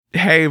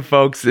Hey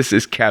folks, this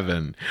is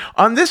Kevin.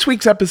 On this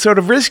week's episode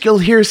of Risk, you'll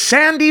hear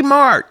Sandy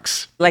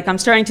Marks. Like I'm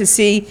starting to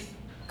see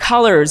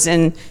colors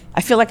and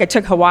I feel like I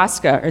took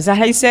ayahuasca. Is that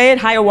how you say it?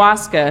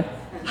 Ayahuasca.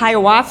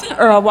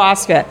 Hiawatha or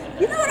ayahuasca?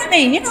 You know what I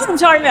mean? You know what I'm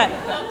talking about.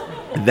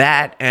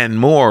 That and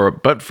more.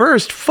 But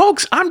first,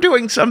 folks, I'm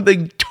doing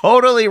something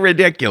totally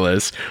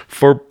ridiculous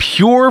for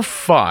pure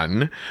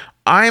fun.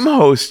 I'm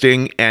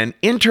hosting an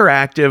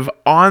interactive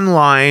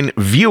online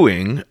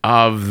viewing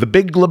of The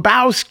Big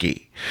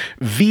Lebowski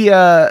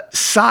via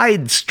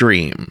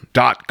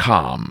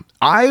sidestream.com.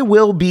 I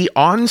will be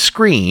on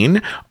screen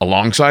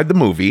alongside the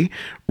movie,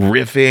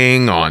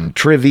 riffing on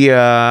trivia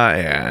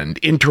and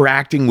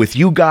interacting with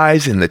you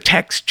guys in the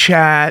text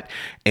chat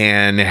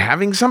and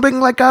having something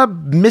like a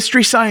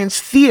Mystery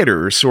Science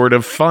Theater sort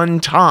of fun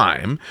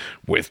time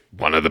with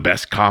one of the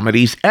best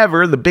comedies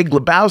ever, The Big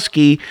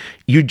Lebowski.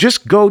 You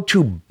just go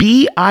to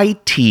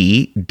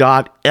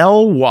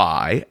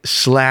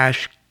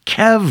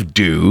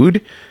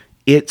bit.ly/kevdude.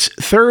 It's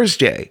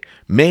Thursday,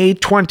 May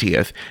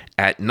 20th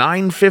at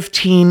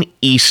 9:15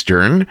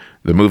 Eastern.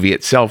 The movie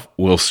itself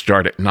will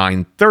start at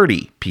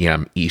 9:30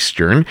 p.m.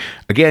 Eastern.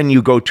 Again,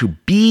 you go to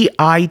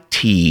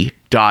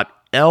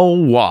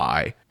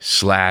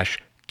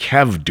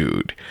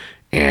bit.ly/kevdude.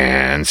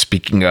 And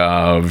speaking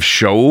of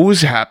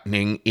shows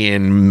happening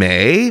in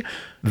May,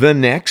 the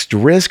next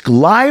Risk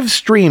live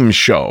stream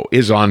show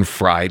is on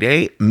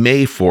Friday,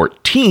 May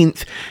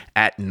 14th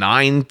at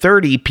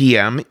 9:30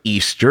 p.m.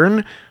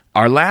 Eastern.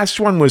 Our last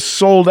one was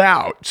sold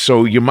out,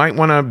 so you might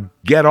want to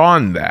get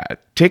on that.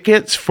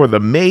 Tickets for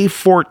the May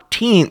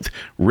 14th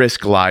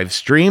Risk live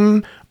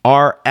stream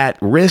are at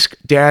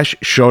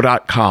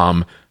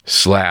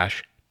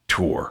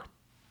risk-show.com/tour.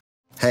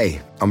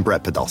 Hey, I'm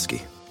Brett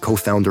Podolsky,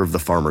 co-founder of The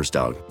Farmer's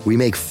Dog. We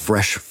make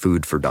fresh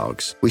food for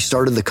dogs. We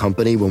started the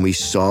company when we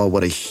saw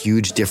what a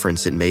huge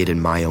difference it made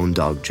in my own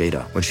dog,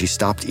 Jada, when she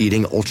stopped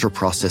eating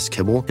ultra-processed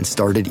kibble and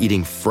started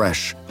eating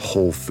fresh,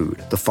 whole food.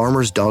 The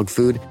Farmer's Dog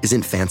food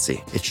isn't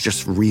fancy. It's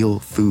just real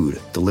food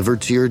delivered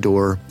to your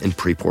door in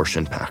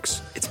pre-portioned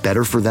packs. It's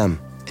better for them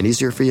and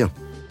easier for you.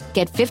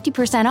 Get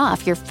 50%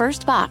 off your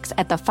first box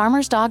at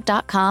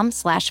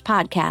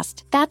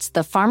thefarmersdog.com/podcast. That's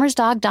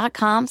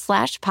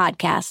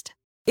thefarmersdog.com/podcast.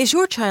 Is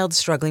your child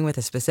struggling with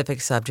a specific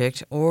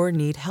subject or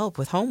need help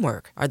with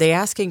homework? Are they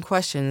asking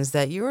questions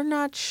that you're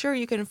not sure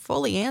you can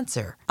fully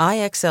answer?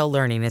 IXL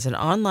Learning is an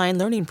online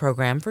learning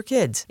program for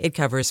kids. It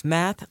covers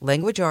math,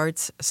 language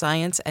arts,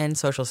 science, and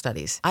social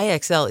studies.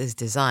 IXL is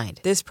designed.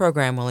 This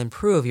program will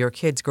improve your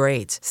kids'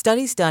 grades.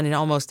 Studies done in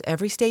almost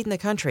every state in the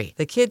country.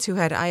 The kids who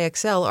had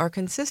IXL are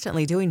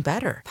consistently doing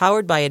better.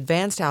 Powered by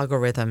advanced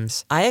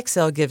algorithms,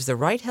 IXL gives the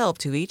right help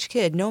to each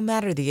kid no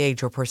matter the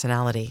age or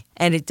personality.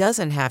 And it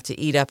doesn't have to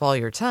eat up all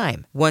your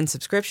time. One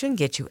subscription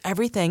gets you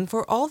everything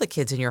for all the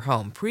kids in your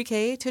home,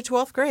 pre-K to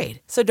 12th grade.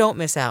 So don't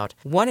miss out.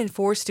 1 in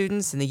 4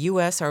 students in the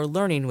U.S. are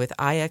learning with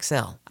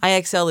IXL.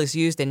 IXL is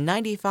used in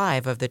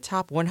 95 of the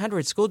top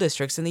 100 school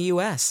districts in the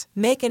U.S.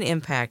 Make an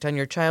impact on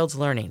your child's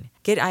learning.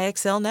 Get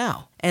IXL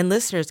now. And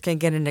listeners can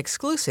get an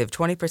exclusive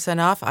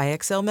 20% off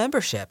IXL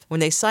membership when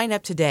they sign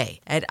up today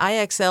at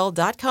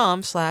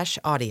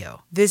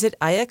IXL.com/audio. Visit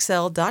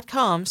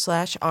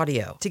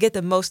IXL.com/audio to get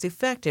the most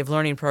effective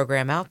learning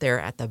program out there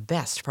at the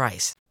best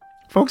price.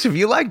 Folks, if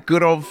you like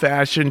good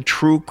old-fashioned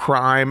true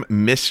crime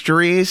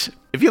mysteries,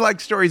 if you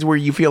like stories where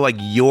you feel like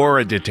you're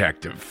a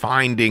detective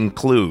finding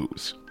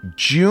clues,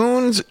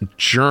 June's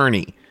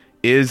Journey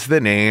is the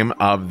name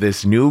of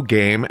this new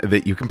game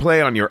that you can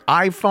play on your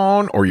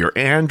iPhone or your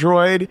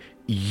Android.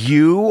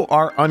 You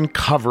are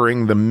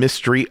uncovering the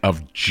mystery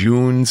of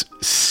June's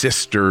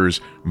sister's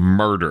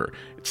murder.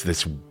 It's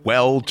this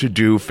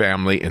well-to-do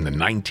family in the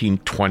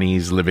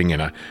 1920s living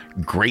in a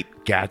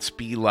Great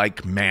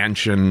Gatsby-like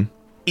mansion.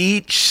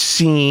 Each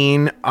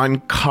scene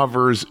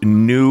uncovers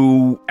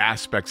new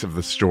aspects of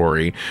the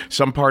story.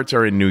 Some parts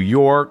are in New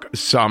York,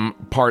 some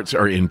parts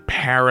are in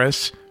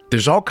Paris.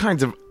 There's all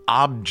kinds of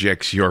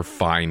objects you're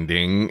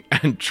finding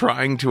and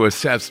trying to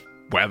assess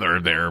whether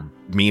they're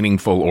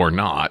meaningful or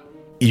not.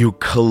 You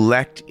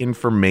collect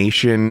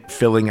information,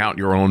 filling out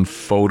your own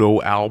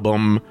photo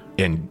album,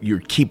 and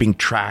you're keeping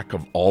track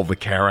of all the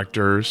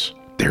characters.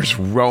 There's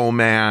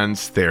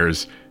romance,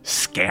 there's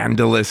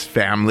scandalous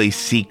family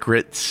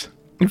secrets.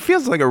 It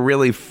feels like a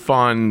really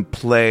fun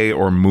play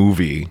or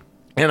movie.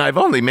 And I've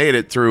only made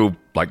it through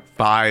like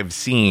 5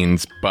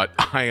 scenes, but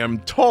I am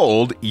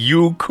told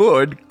you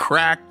could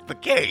crack the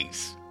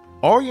case.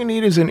 All you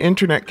need is an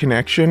internet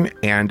connection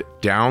and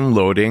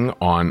downloading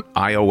on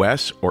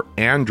iOS or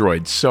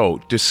Android.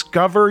 So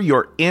discover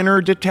your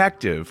inner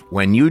detective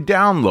when you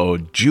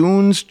download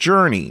June's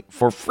Journey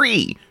for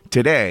free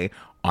today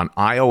on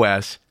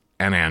iOS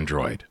and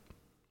Android.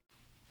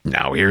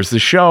 Now here's the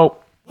show.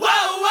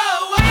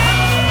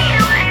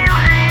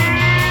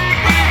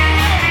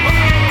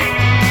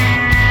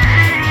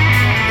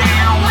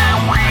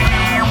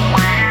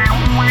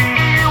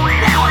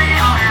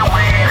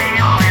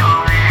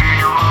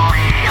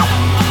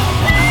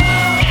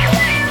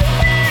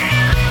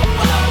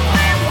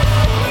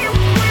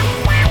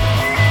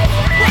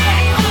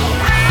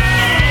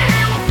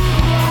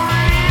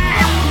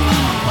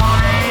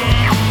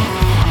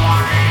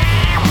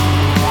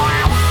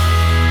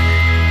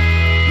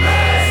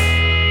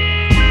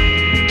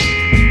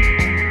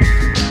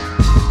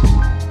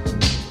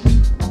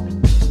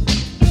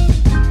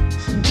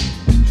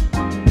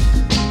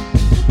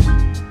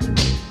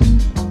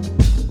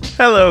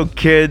 Hello,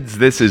 kids.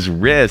 This is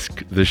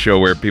Risk, the show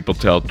where people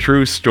tell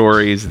true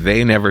stories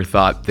they never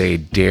thought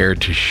they'd dare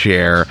to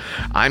share.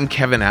 I'm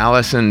Kevin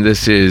Allison.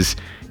 This is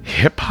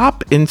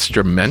hip-hop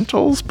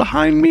instrumentals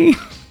behind me.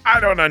 I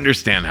don't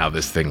understand how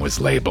this thing was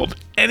labeled.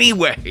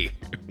 Anyway,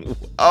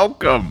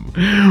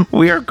 welcome.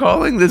 We are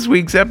calling this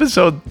week's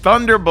episode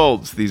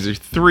Thunderbolts. These are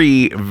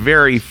 3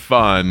 very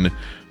fun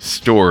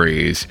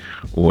stories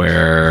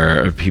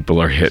where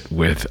people are hit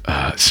with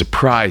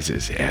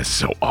surprises, as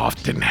so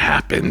often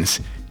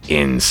happens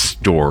in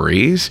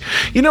stories.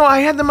 You know,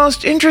 I had the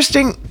most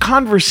interesting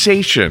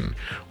conversation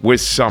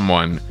with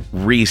someone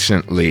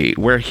recently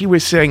where he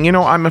was saying, you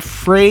know, I'm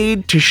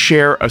afraid to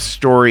share a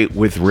story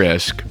with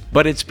Risk,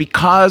 but it's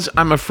because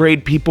I'm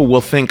afraid people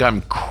will think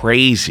I'm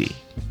crazy.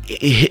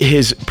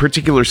 His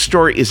particular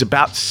story is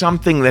about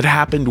something that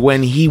happened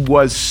when he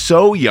was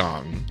so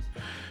young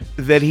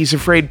that he's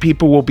afraid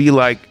people will be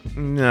like,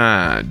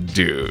 nah,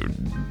 dude,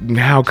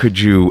 how could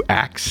you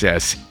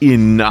access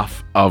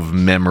enough of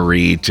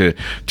memory to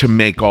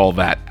make all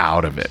that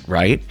out of it,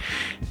 right?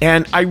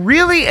 And I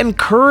really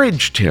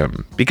encouraged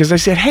him because I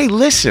said, hey,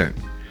 listen,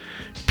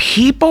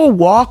 people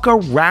walk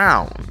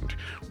around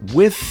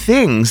with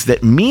things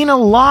that mean a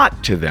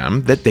lot to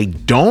them that they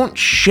don't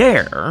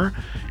share.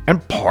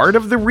 And part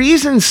of the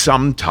reason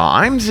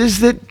sometimes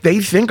is that they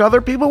think other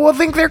people will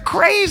think they're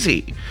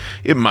crazy.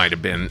 It might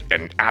have been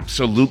an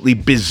absolutely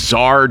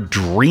bizarre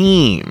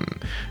dream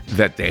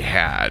that they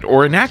had,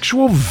 or an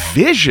actual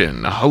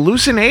vision, a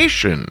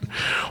hallucination,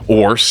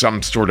 or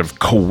some sort of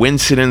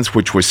coincidence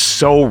which was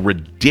so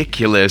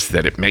ridiculous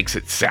that it makes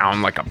it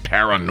sound like a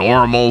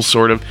paranormal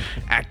sort of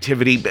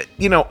activity. But,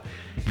 you know,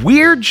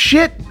 weird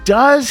shit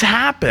does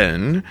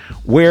happen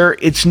where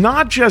it's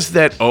not just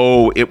that,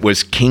 oh, it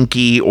was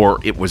kinky or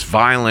it was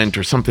violent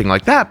or something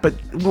like that, but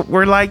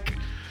we're like,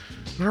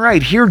 all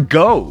right, here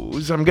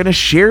goes. I'm going to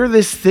share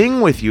this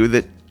thing with you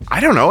that, I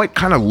don't know, it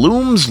kind of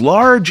looms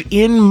large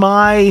in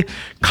my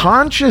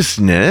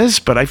consciousness,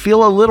 but I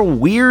feel a little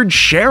weird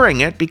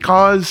sharing it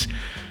because,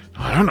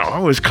 I don't know,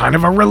 it was kind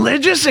of a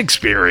religious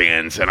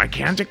experience and I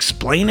can't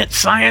explain it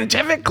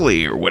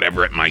scientifically or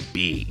whatever it might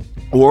be.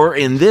 Or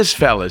in this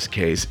fella's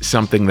case,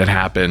 something that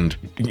happened,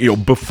 you know,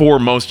 before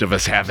most of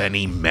us have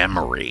any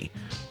memory,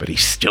 but he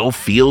still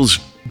feels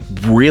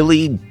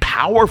really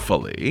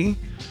powerfully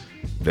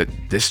that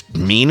this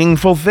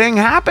meaningful thing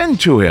happened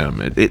to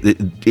him.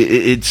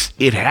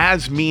 It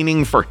has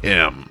meaning for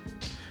him.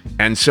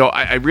 And so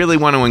I really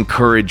want to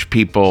encourage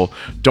people,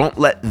 don't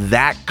let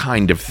that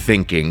kind of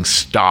thinking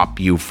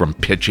stop you from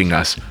pitching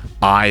us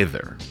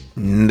either.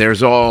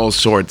 There's all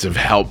sorts of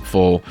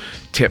helpful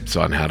tips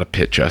on how to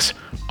pitch us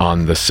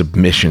on the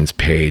submissions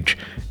page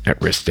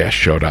at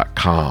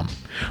risk-show.com.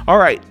 All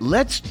right,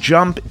 let's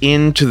jump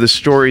into the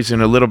stories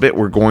in a little bit.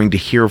 We're going to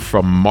hear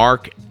from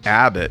Mark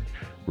Abbott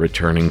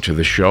returning to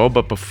the show,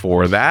 but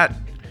before that,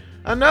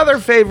 another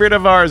favorite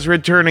of ours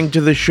returning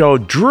to the show,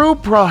 Drew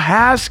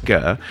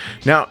Prohaska.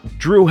 Now,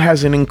 Drew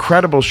has an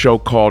incredible show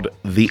called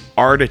The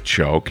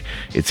Artichoke.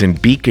 It's in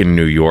Beacon,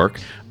 New York,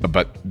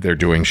 but they're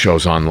doing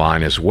shows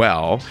online as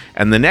well.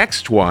 And the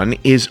next one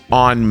is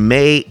on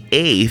May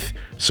 8th,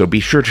 so be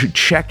sure to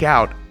check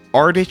out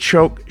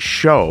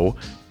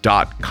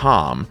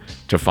artichokeshow.com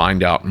to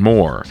find out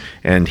more.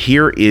 And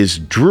here is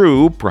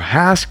Drew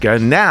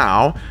Prohaska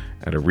now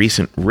at a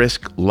recent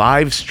Risk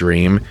live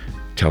stream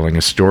telling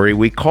a story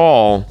we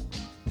call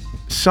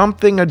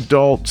Something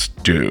Adults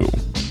Do.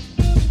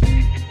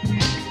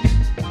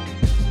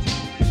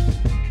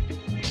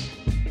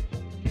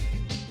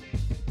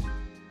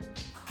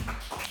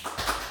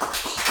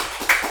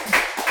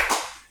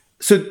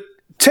 So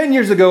 10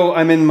 years ago,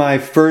 I'm in my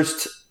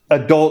first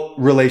adult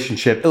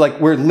relationship. Like,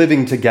 we're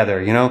living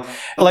together, you know?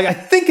 Like, I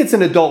think it's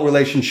an adult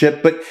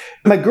relationship, but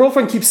my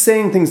girlfriend keeps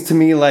saying things to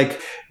me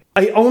like,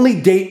 I only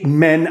date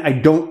men, I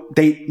don't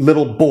date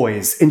little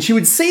boys. And she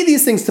would say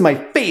these things to my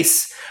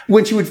face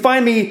when she would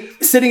find me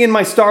sitting in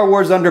my Star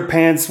Wars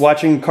underpants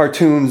watching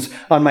cartoons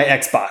on my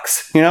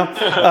Xbox, you know?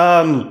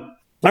 I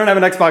don't have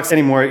an Xbox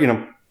anymore, you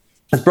know,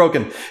 it's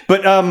broken.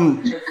 But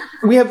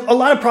we have a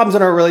lot of problems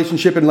in our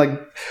relationship, and like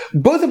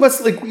both of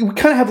us, like we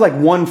kind of have like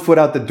one foot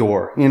out the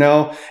door, you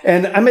know?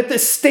 And I'm at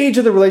this stage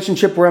of the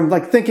relationship where I'm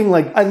like thinking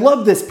like, I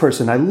love this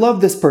person,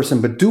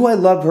 but do I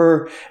love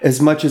her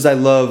as much as I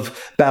love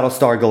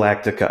Battlestar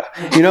Galactica?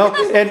 You know?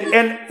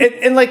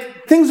 And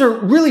like things are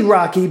really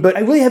rocky, but I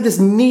really have this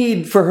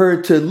need for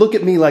her to look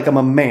at me like I'm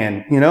a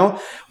man, you know?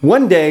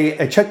 One day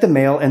I check the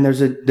mail and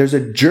there's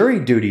a jury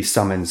duty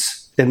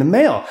summons in the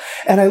mail.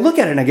 And I look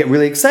at it and I get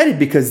really excited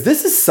because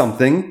this is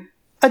something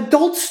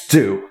adults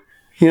do.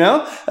 You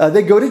know,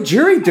 they go to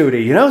jury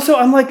duty, you know? So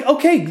I'm like,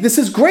 okay, this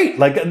is great.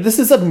 Like, this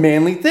is a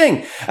manly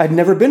thing. I've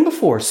never been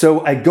before.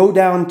 So I go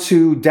down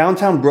to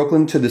downtown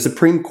Brooklyn to the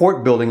Supreme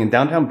Court building in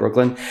downtown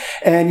Brooklyn.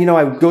 And, you know,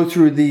 I go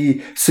through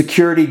the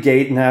security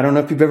gate. And I don't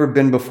know if you've ever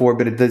been before,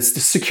 but the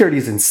security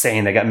is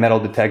insane. They got metal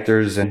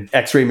detectors and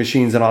x-ray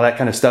machines and all that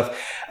kind of stuff.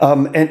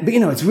 But you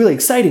know, it's really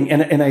exciting.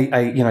 And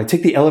I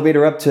take the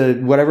elevator up to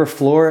whatever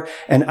floor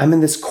and I'm in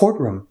this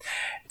courtroom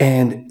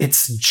and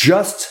it's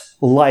just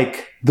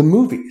like the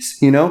movies,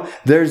 you know?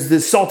 There's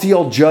this salty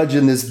old judge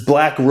in this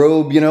black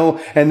robe, you know,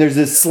 and there's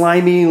this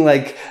slimy,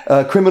 like,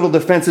 criminal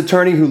defense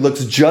attorney who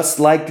looks just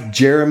like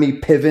Jeremy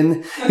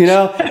Piven, you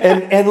know?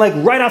 And like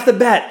right off the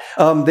bat,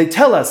 they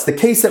tell us the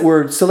case that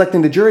we're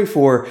selecting the jury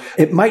for,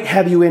 it might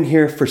have you in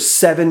here for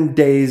 7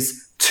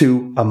 days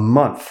to a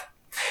month.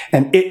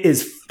 And it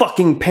is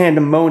fucking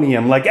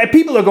pandemonium. Like,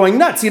 people are going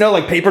nuts, you know,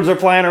 like papers are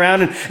flying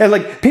around and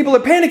like people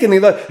are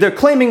panicking. They're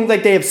claiming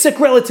like they have sick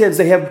relatives,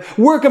 they have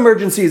work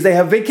emergencies, they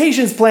have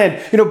vacations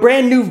planned. You know,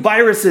 brand new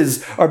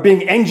viruses are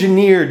being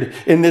engineered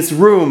in this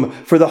room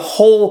for the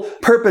whole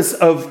purpose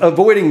of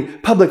avoiding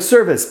public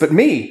service. But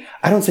me,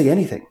 I don't say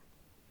anything.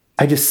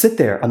 I just sit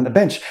there on the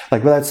bench,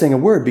 like without saying a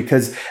word,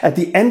 because at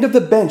the end of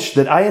the bench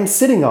that I am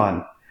sitting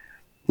on,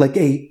 like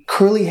a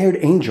curly-haired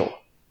angel,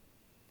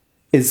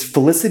 is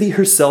Felicity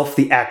herself,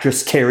 the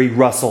actress Carrie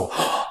Russell.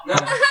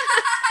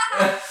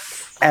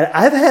 And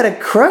I've had a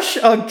crush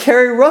on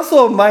Carrie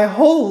Russell my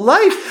whole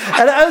life.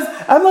 And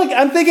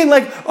I'm thinking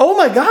like, oh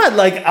my God,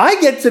 like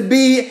I get to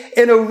be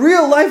in a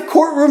real life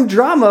courtroom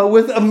drama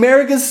with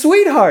America's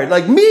sweetheart.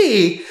 Like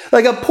me,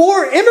 like a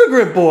poor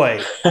immigrant boy.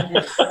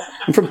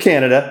 I'm from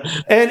Canada.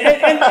 And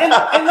I'm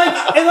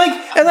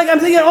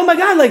thinking, oh my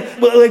God, like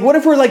what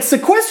if we're like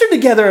sequestered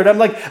together? And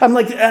I'm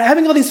like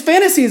having all these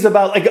fantasies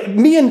about like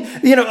me and,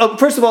 you know,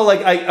 first of all, like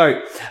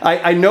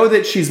I know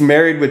that she's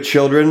married with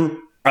children.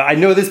 I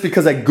know this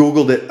because I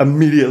Googled it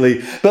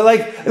immediately, but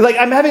like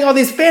I'm having all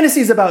these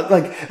fantasies about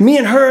like me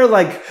and her,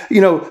 like,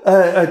 you know,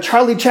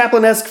 Charlie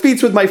Chaplin-esque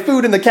feats with my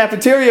food in the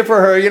cafeteria for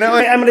her, you know,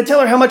 I'm going to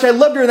tell her how much I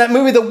loved her in that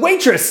movie, The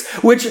Waitress,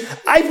 which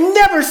I've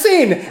never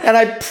seen and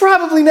I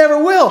probably never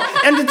will.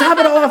 And to top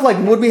it all off, like,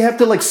 would we have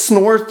to like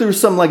snore through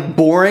some like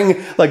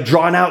boring, like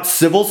drawn out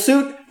civil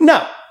suit?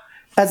 No.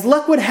 As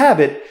luck would have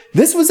it,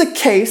 this was a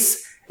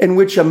case in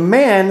which a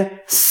man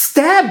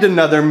stabbed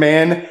another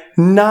man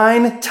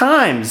 9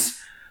 times.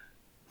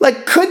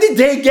 Like, could the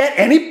day get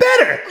any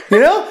better?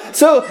 You know?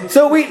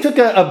 So we took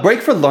a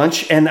break for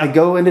lunch and I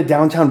go into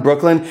downtown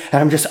Brooklyn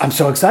and I'm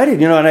so excited,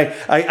 you know, and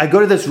I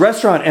go to this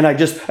restaurant and I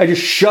just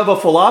shove a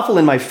falafel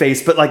in my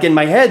face, but like in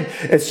my head,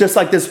 it's just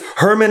like this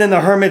Herman and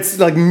the Hermits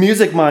like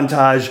music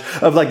montage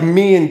of like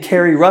me and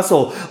Carrie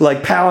Russell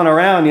like palling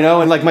around, you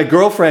know, and like my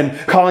girlfriend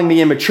calling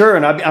me immature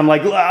and I'm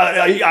like,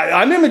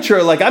 I'm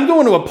immature. Like I'm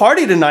going to a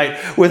party tonight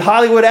with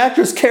Hollywood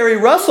actress Carrie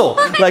Russell,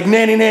 like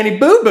nanny nanny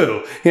boo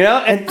boo, you know?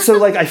 And so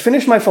like I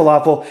finished my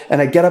falafel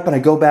and I get up and I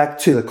go back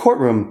to the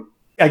courtroom.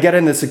 I get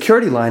in the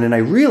security line and I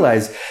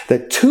realize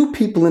that 2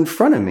 people in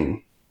front of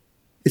me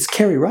is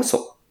Carrie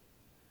Russell.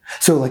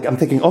 So like I'm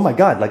thinking, oh my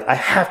God, like I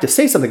have to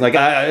say something. Like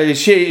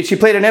she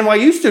played an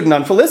NYU student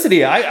on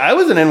Felicity. I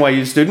was an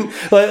NYU student.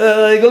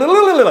 Like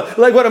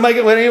what am I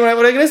going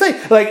to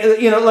say? Like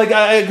you know, like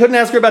I couldn't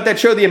ask her about that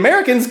show The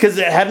Americans because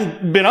it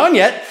hadn't been on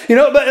yet. You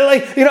know, but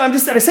like you know, I'm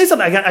just got to say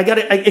something. I got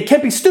it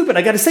can't be stupid.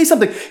 I got to say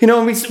something. You know,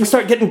 and we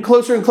start getting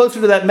closer and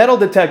closer to that metal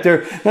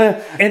detector.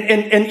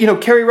 And you know,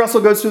 Carrie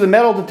Russell goes through the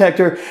metal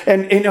detector,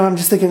 and you know, I'm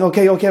just thinking,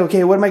 okay,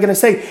 what am I going to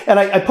say? And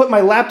I put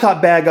my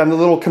laptop bag on the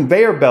little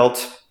conveyor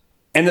belt.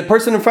 And the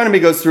person in front of me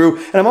goes through,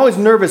 and I'm always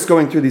nervous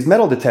going through these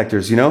metal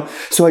detectors, you know?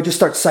 So I just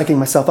start psyching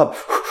myself up.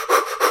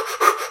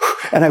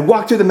 And I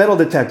walk through the metal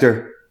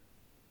detector,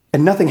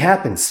 and nothing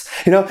happens,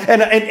 you know?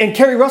 And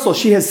Carrie Russell,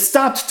 she has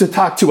stopped to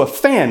talk to a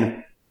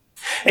fan.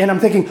 And I'm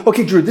thinking,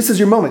 okay, Drew, this is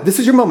your moment. This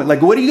is your moment.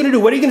 Like, what are you going to do?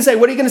 What are you going to say?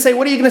 What are you going to say?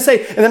 What are you going to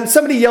say? And then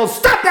somebody yells,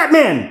 stop that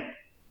man!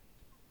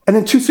 And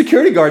then 2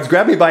 security guards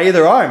grab me by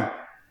either arm.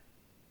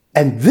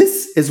 And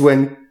this is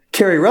when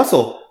Carrie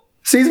Russell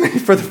sees me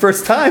for the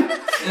first time.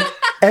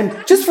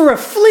 And just for a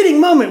fleeting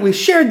moment, we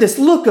shared this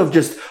look of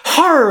just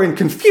horror and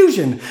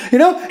confusion, you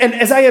know? And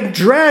as I am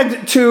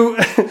dragged to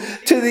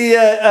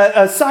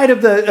the side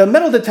of the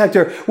metal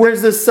detector,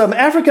 where's this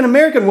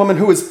African-American woman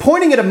who is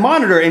pointing at a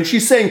monitor and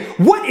she's saying,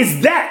 what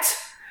is that?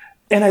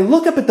 And I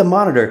look up at the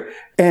monitor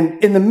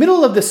and in the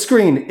middle of the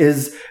screen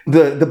is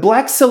the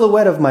black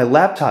silhouette of my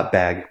laptop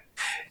bag,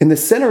 in the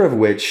center of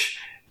which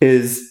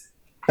is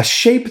a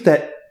shape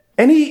that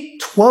any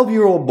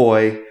 12-year-old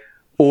boy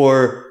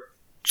or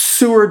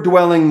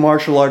sewer-dwelling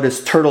martial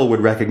artist turtle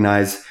would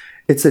recognize.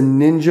 It's a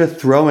ninja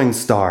throwing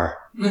star.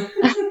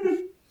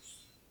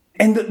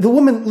 And the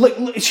woman,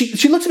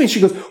 she looks at me and she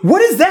goes, what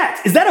is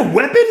that? Is that a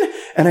weapon?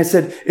 And I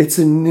said, it's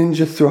a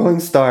ninja throwing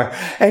star.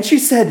 And she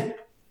said,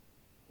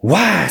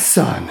 why,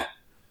 son?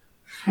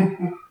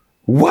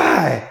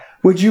 Why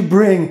would you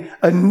bring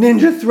a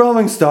ninja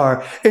throwing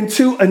star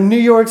into a New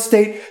York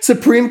State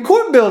Supreme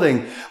Court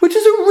building? Which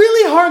is a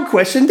really hard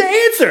question to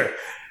answer.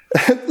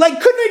 Like,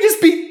 couldn't I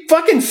just be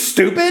fucking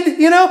stupid?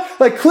 You know,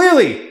 like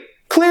clearly,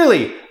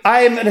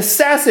 I am an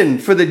assassin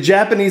for the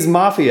Japanese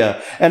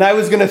mafia, and I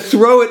was going to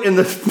throw it in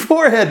the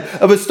forehead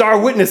of a star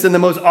witness in the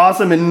most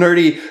awesome and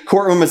nerdy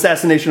courtroom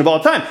assassination of all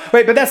time,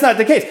 right? But that's not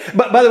the case.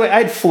 But by the way,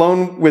 I had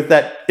flown with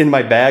that in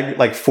my bag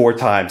like 4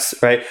 times,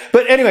 right?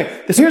 But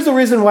anyway, here's the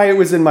reason why it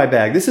was in my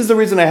bag. This is the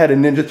reason I had a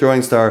ninja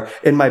throwing star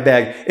in my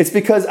bag. It's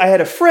because I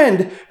had a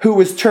friend who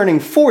was turning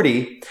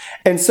 40,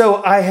 and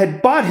so I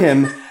had bought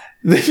him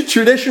the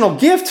traditional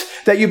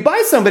gift that you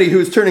buy somebody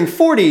who's turning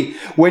 40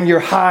 when you're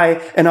high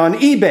and on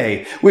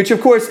eBay, which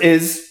of course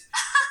is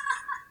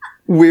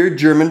weird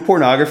German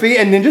pornography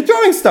and ninja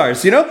throwing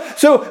stars,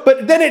 So,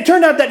 but then it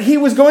turned out that he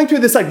was going through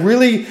this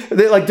really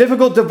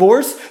difficult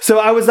divorce. So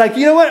I was like,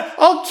 you know what?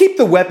 I'll keep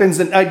the weapons,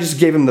 and I just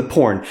gave him the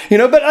porn,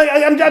 But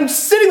I'm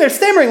sitting there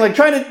stammering,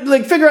 trying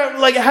to figure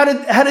out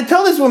how to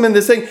tell this woman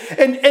this thing,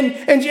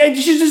 and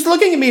she's just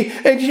looking at me,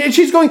 and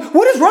she's going,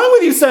 "What is wrong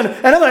with you, son?"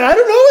 And I'm like, "I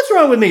don't know what's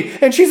wrong with me."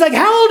 And she's like,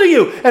 "How old are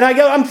you?" And I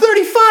go, "I'm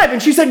 35."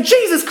 And she said,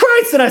 "Jesus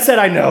Christ!" And I said,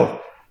 "I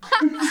know."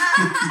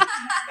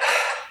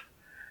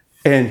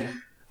 And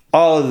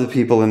all of the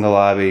people in the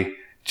lobby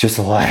just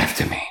laughed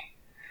at me.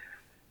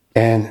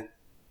 And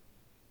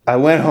I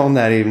went home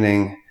that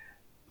evening,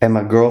 and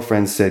my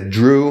girlfriend said,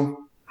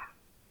 "Drew,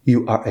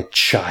 you are a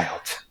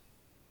child."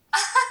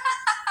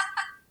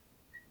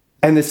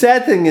 And the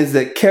sad thing is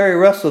that Carrie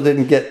Russell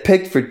didn't get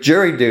picked for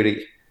jury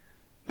duty,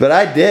 but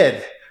I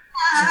did.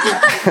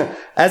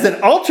 As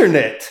an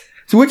alternate.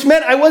 Which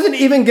meant I wasn't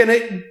even going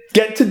to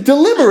get to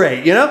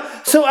deliberate,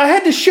 So I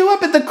had to show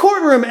up at the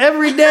courtroom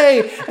every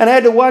day, and I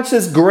had to watch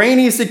this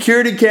grainy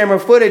security camera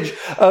footage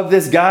of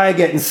this guy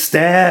getting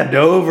stabbed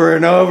over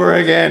and over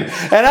again.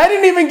 And I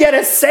didn't even get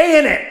a say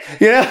in it,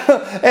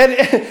 And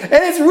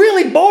it's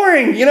really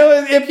boring,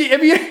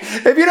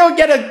 if you don't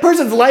get a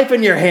person's life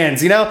in your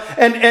hands,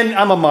 And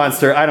I'm a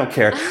monster. I don't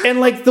care.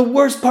 And the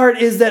worst part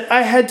is that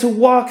I had to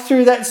walk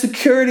through that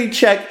security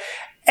check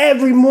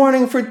every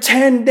morning for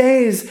 10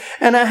 days.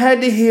 And I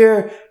had to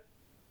hear,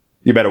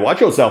 "You better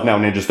watch yourself now,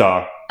 Ninja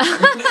Star."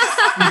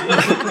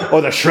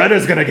 Or the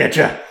shredder's gonna get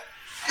you.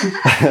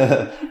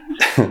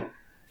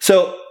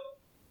 So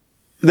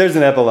there's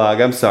an epilogue.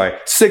 I'm sorry.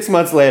 6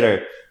 months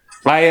later,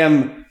 I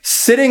am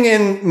sitting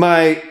in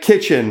my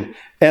kitchen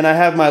and I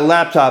have my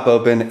laptop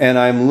open and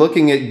I'm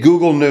looking at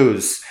Google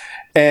News.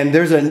 And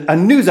there's a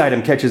news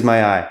item catches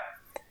my eye.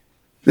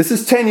 This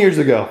is 10 years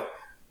ago.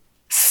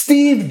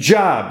 Steve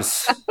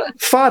Jobs,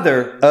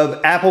 father of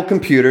Apple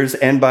computers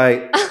and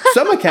by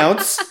some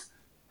accounts,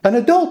 an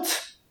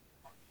adult.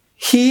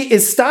 He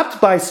is stopped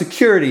by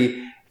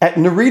security at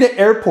Narita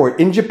Airport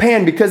in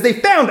Japan because they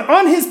found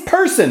on his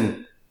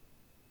person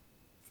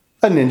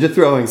a ninja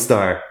throwing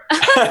star.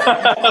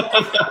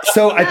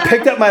 So I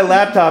picked up my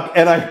laptop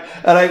and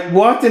I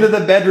walked into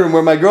the bedroom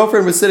where my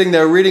girlfriend was sitting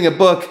there reading a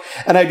book,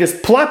 and I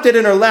just plopped it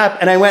in her lap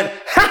and I went,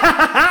 "Ha ha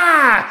ha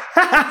ha!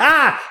 Ha ha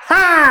ha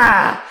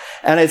ha!"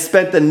 And I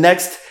spent the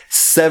next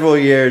several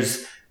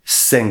years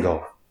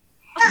single.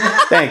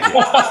 Thank you.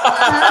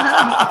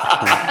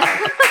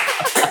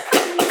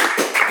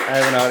 I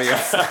have an audio.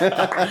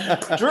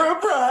 Drew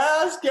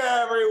Prohaska,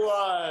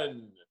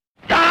 everyone.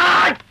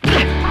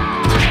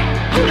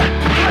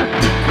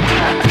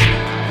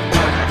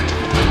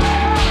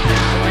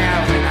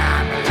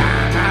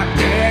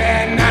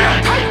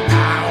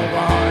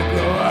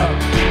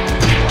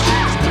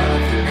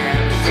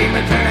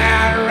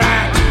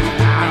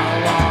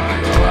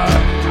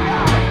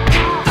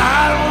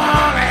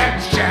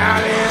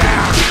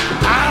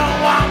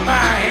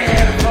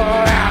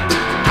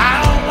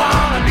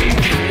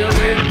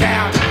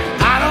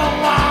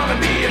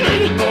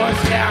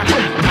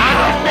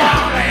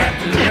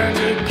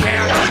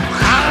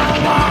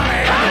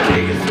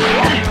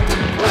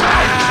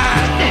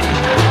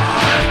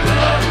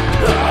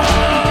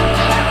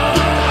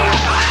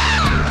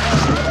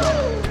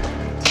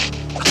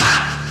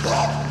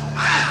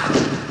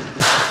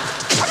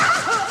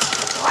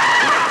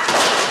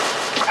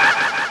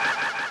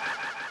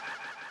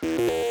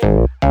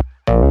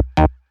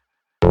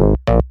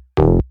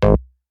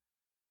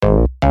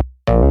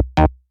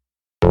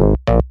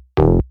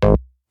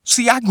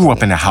 See, I grew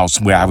up in a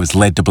house where I was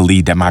led to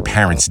believe that my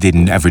parents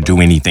didn't ever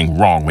do anything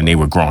wrong when they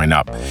were growing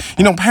up.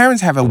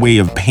 Parents have a way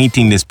of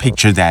painting this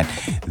picture that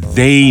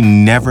they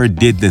never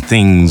did the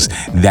things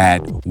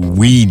that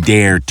we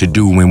dared to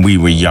do when we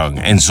were young.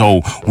 And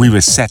so we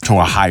were set to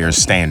a higher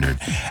standard.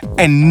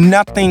 And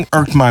nothing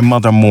irked my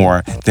mother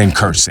more than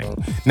cursing.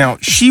 Now,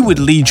 she would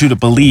lead you to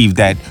believe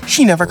that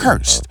she never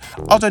cursed.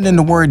 Other than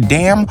the word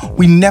damn,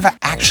 we never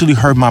actually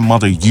heard my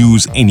mother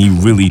use any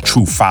really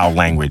true foul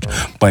language.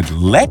 But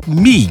let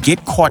me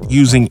get caught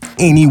using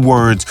any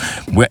words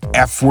with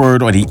F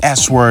word or the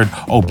S word,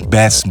 oh,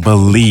 best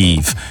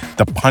believe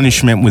the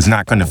punishment was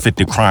not going to fit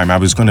the crime. I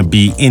was going to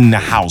be in the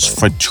house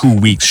for 2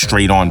 weeks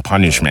straight on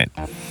punishment.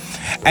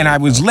 And I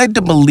was led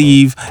to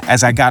believe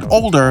as I got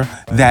older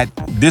that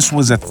this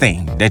was a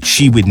thing, that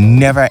she would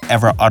never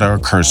ever utter a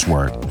curse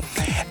word.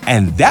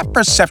 And that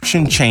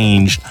perception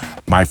changed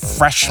my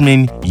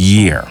freshman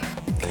year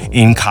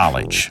in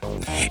college.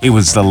 It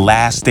was the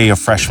last day of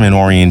freshman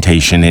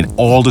orientation, and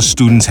all the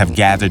students have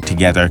gathered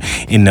together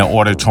in the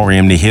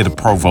auditorium to hear the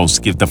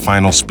provost give the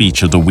final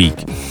speech of the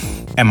week.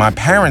 And my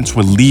parents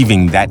were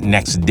leaving that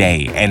next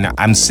day. And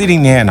I'm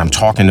sitting there and I'm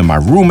talking to my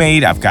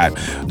roommate. I've got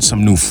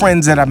some new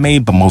friends that I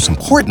made. But most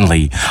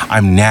importantly,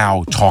 I'm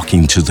now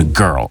talking to the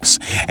girls.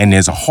 And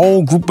there's a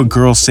whole group of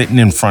girls sitting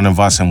in front of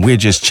us. And we're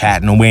just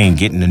chatting away and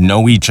getting to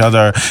know each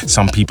other.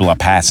 Some people are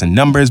passing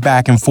numbers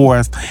back and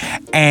forth.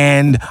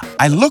 And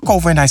I look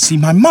over and I see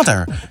my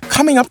mother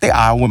coming up the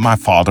aisle with my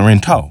father in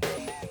tow.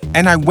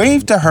 And I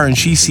wave to her and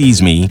she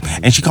sees me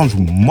and she comes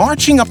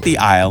marching up the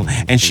aisle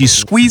and she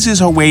squeezes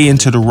her way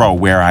into the row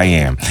where I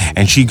am.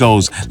 And she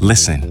goes,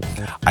 listen,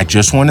 I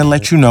just want to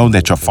let you know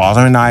that your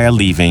father and I are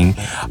leaving,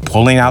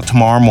 pulling out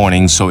tomorrow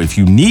morning. So if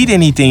you need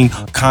anything,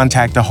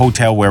 contact the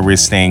hotel where we're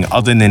staying.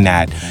 Other than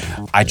that,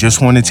 I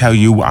just want to tell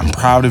you I'm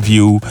proud of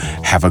you.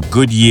 Have a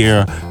good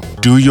year.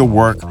 Do your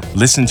work,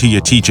 listen to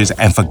your teachers,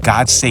 and for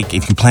God's sake,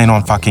 if you plan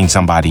on fucking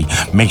somebody,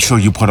 make sure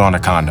you put on a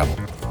condom.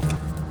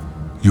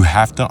 You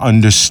have to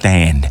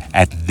understand,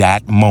 at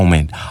that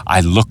moment, I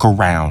look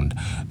around.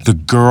 The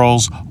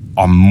girls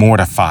are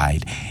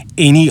mortified.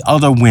 Any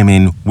other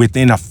women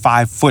within a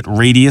 5-foot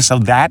radius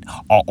of that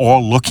are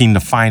all looking to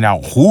find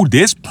out who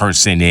this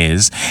person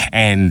is.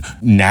 And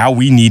now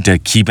we need to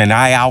keep an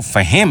eye out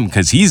for him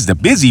because he's the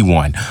busy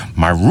one.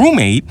 My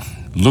roommate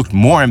looked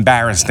more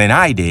embarrassed than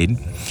I did.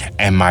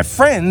 And my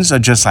friends are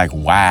just like,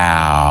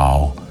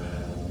 wow,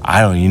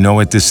 I don't even know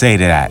what to say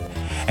to that.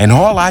 And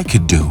all I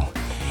could do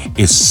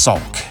is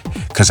sulk,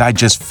 because I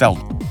just felt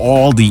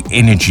all the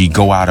energy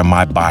go out of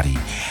my body.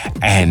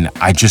 And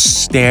I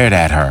just stared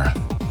at her.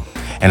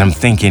 And I'm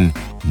thinking,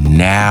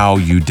 now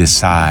you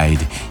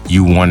decide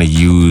you want to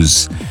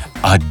use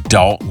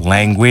adult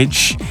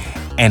language?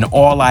 And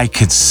all I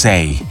could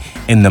say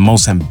in the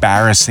most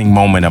embarrassing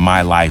moment of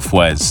my life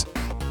was,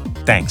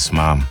 thanks,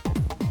 Mom.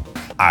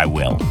 I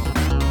will.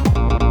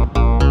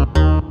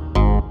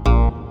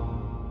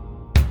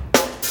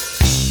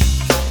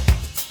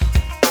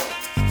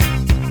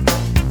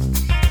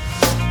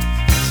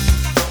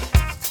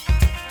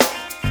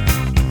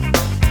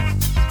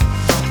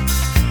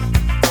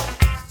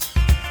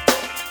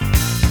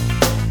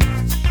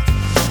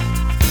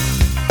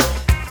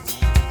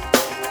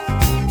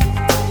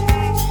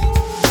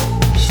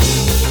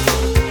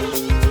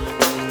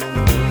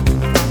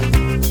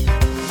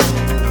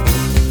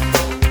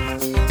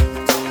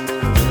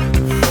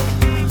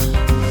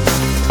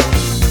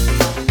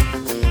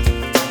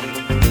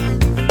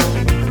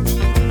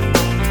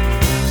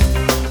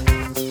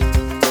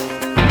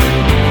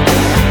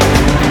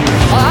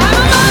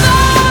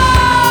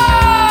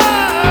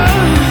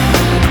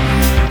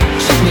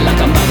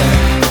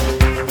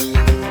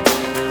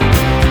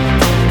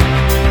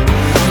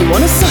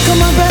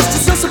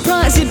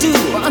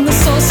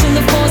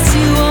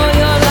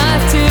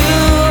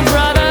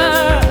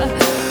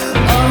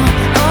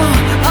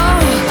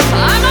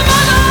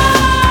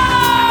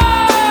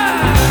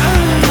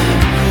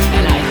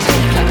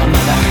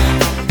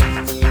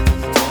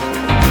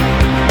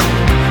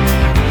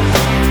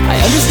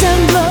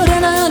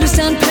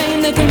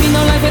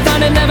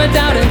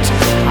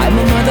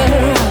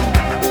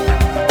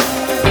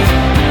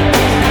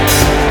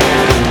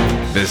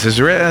 This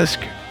is Risk.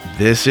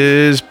 This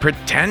is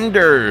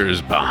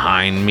Pretenders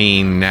behind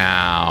me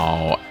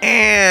now.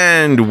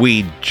 And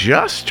we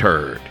just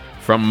heard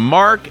from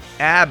Mark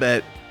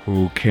Abbott,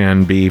 who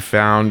can be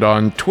found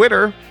on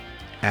Twitter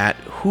at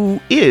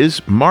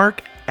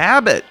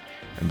whoismarkabbott.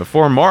 And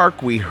before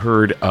Mark, we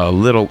heard a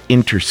little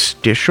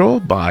interstitial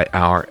by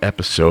our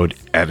episode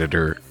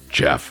editor,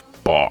 Jeff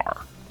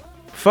Barr.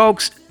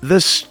 Folks,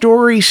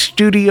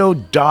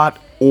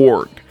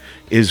 thestorystudio.org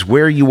is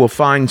where you will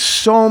find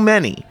so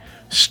many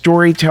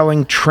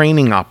storytelling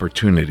training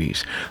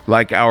opportunities,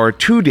 like our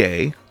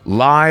 2-day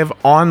live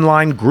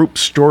online group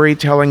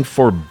storytelling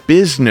for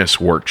business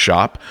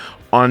workshop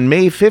on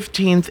May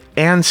 15th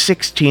and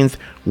 16th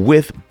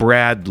with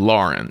Brad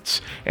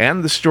Lawrence.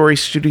 And the Story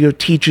Studio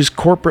teaches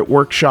corporate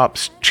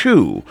workshops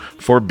too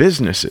for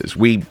businesses.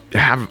 We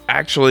have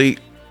actually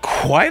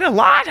quite a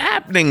lot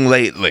happening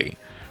lately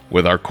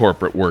with our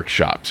corporate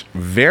workshops.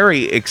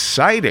 Very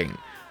exciting.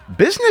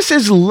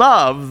 Businesses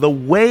love the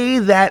way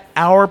that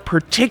our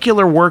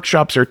particular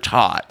workshops are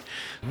taught.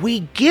 We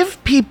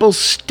give people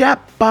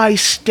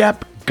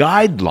step-by-step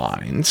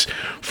guidelines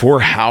for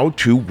how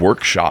to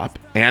workshop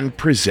and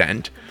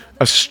present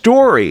a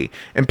story.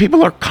 And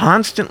people are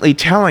constantly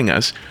telling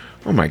us,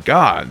 oh my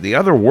God, the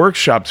other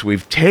workshops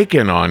we've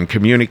taken on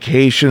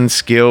communication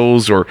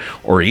skills or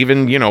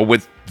even,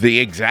 with the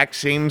exact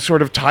same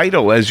sort of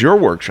title as your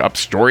workshop,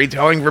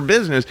 Storytelling for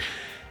Business,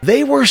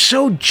 they were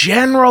so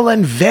general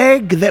and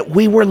vague that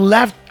we were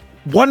left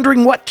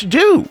wondering what to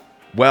do.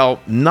 Well,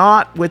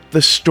 not with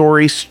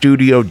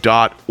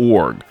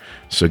thestorystudio.org.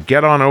 So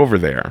get on over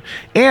there.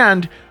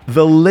 And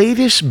the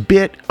latest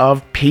bit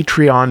of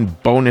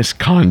Patreon bonus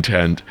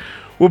content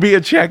will be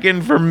a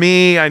check-in for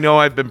me. I know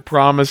I've been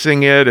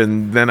promising it,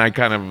 and then I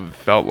kind of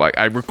felt like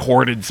I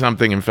recorded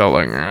something and felt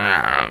like,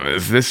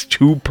 is this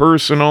too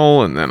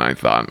personal? And then I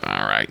thought,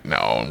 all right,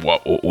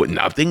 no,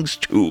 nothing's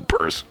too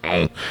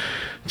personal.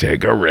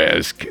 take a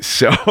risk.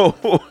 So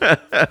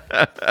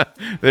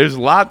there's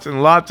lots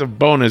and lots of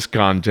bonus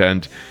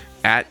content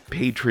at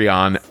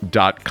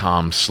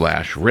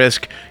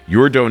patreon.com/risk.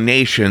 Your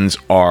donations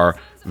are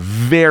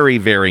very,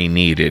 very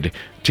needed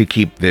to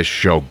keep this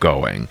show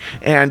going.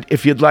 And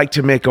if you'd like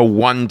to make a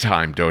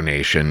one-time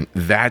donation,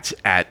 that's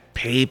at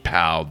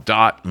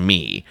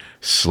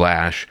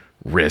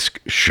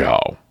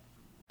paypal.me/riskshow.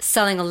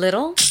 Selling a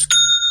little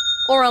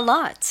or a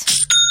lot?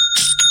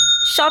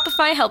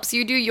 Shopify helps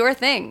you do your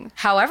thing,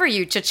 however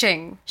you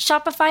cha-ching.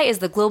 Shopify is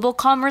the global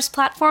commerce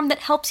platform that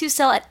helps you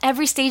sell at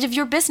every stage of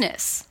your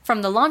business.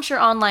 From the launch your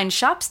online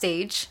shop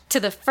stage,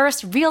 to the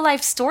first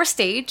real-life store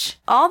stage,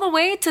 all the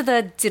way to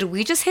the did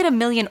we just hit 1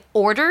 million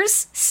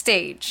orders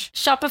stage.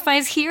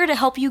 Shopify's here to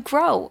help you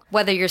grow.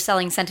 Whether you're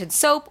selling scented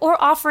soap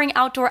or offering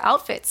outdoor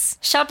outfits,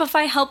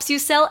 Shopify helps you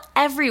sell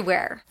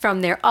everywhere.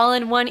 From their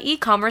all-in-one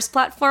e-commerce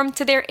platform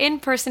to their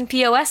in-person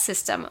POS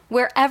system,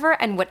 wherever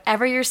and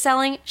whatever you're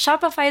selling,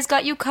 Shopify's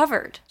got you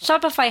covered.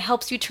 Shopify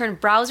helps you turn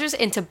browsers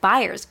into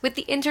buyers with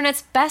the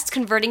internet's best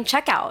converting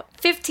checkout.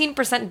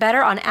 15%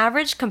 better on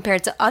average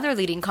compared to other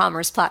leading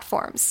commerce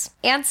platforms.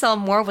 And sell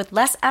more with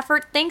less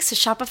effort thanks to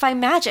Shopify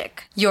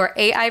Magic, your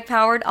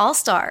AI-powered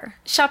all-star.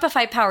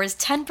 Shopify powers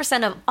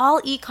 10% of all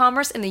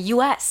e-commerce in the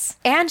US.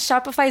 And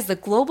Shopify is the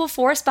global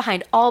force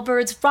behind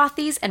Allbirds,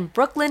 Rothy's, and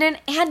Brooklinen,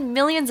 and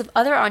millions of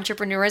other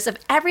entrepreneurs of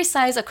every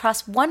size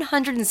across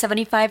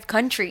 175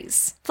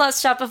 countries.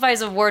 Plus,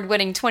 Shopify's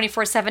award-winning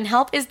 24/7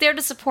 help is there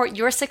to support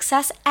your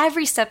success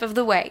every step of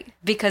the way.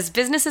 Because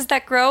businesses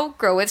that grow,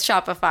 grow with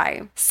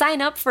Shopify.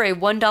 Sign up for a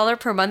 $1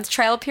 per month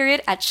trial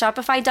period at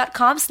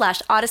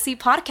shopify.com/Odyssey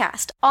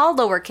Podcast, all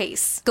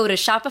lowercase. Go to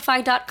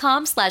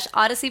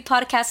shopify.com/Odyssey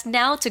Podcast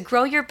now to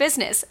grow your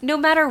business, no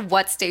matter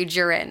what stage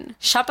you're in.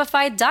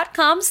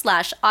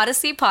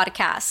 Shopify.com/Odyssey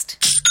Podcast.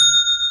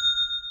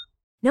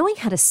 Knowing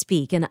how to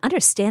speak and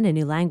understand a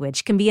new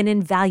language can be an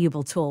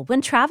invaluable tool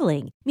when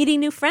traveling, meeting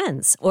new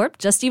friends, or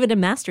just even to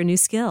master a new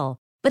skill.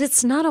 But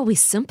it's not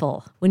always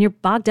simple when you're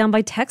bogged down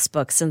by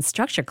textbooks and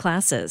structured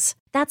classes.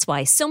 That's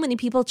why so many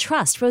people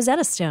trust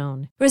Rosetta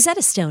Stone.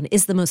 Rosetta Stone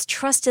is the most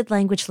trusted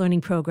language learning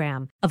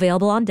program,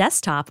 available on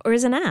desktop or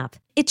as an app.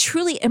 It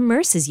truly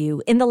immerses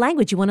you in the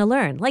language you want to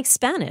learn, like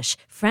Spanish,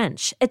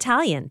 French,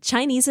 Italian,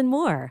 Chinese, and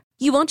more.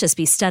 You won't just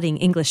be studying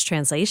English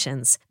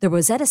translations. The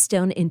Rosetta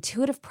Stone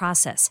intuitive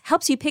process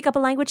helps you pick up a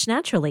language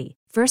naturally,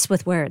 first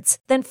with words,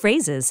 then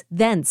phrases,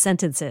 then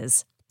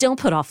sentences. Don't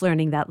put off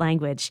learning that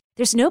language.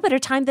 There's no better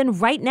time than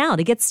right now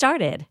to get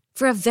started.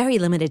 For a very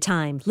limited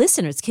time,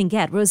 listeners can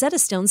get Rosetta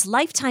Stone's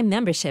lifetime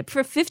membership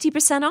for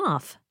 50%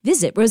 off.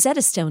 Visit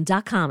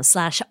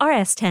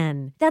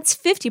rosettastone.com/rs10. That's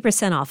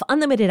 50% off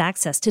unlimited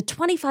access to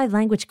 25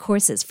 language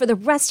courses for the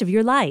rest of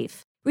your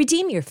life.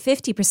 Redeem your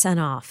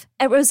 50% off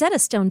at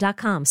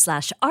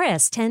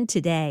rosettastone.com/rs10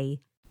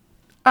 today.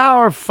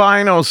 Our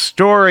final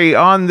story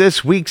on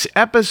this week's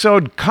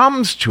episode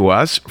comes to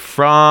us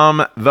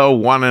from the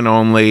one and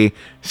only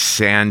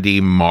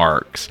Sandy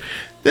Marks.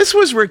 This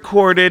was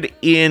recorded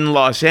in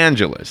Los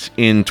Angeles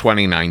in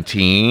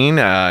 2019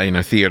 in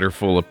a theater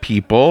full of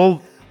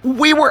people.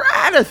 We were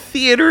at a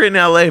theater in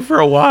LA for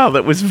a while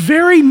that was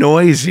very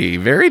noisy,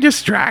 very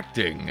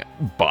distracting,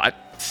 but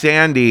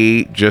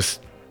Sandy just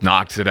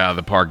knocks it out of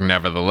the park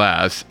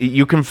nevertheless.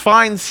 You can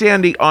find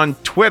Sandy on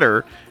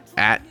Twitter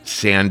at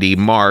Sandy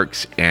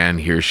Marks, and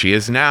here she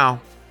is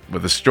now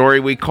with a story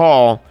we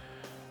call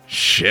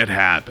Shit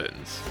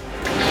Happens.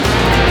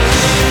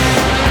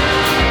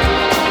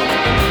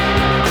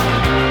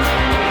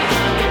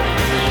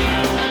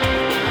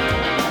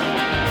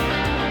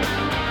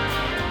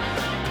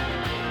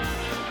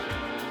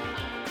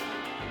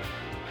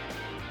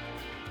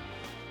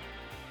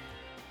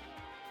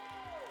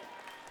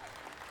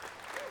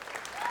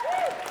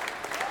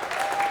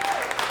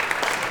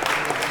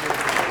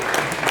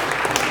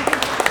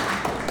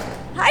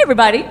 Hi,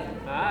 everybody.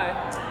 Hi.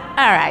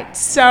 All right.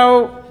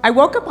 So I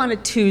woke up on a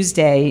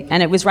Tuesday,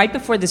 and it was right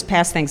before this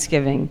past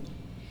Thanksgiving,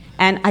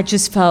 and I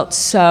just felt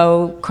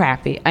so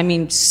crappy. I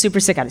mean, super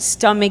sick. I had a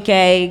stomach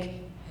ache,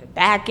 a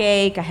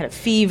backache, I had a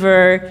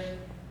fever,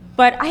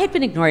 but I had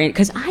been ignoring it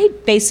because I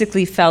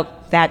basically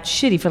felt that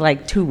shitty for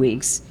like 2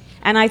 weeks,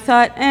 and I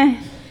thought,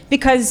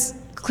 because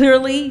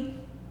clearly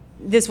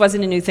this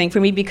wasn't a new thing for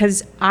me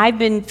because I've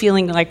been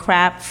feeling like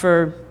crap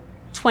for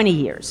 20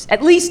 years,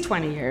 at least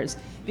 20 years.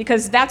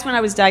 Because that's when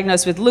I was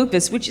diagnosed with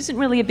lupus, which isn't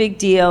really a big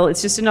deal.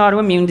 It's just an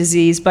autoimmune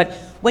disease. But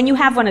when you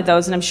have one of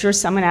those, and I'm sure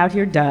someone out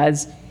here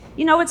does,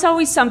 you know, it's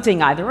always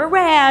something, either a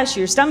rash,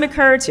 your stomach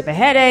hurts, you have a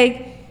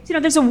headache. You know,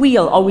 there's a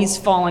wheel always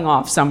falling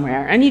off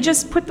somewhere. And you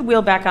just put the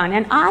wheel back on.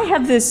 And I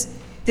have this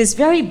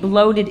very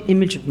bloated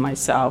image of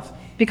myself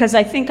because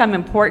I think I'm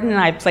important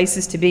and I have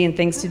places to be and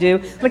things to do.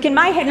 Like in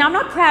my head, now I'm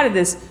not proud of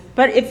this,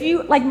 but if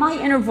you, like my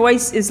inner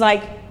voice is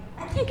like,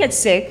 I can't get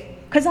sick.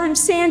 Because I'm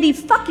Sandy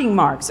fucking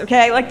Marks,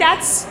 okay? Like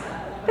that's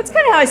kind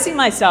of how I see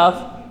myself.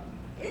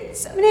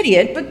 I'm an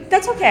idiot, but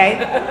that's okay.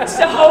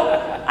 So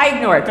I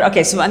ignore it. But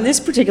okay, so on this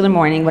particular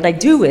morning, what I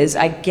do is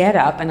I get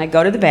up and I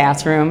go to the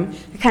bathroom.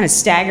 I kind of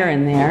stagger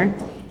in there,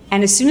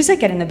 And as soon as I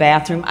get in the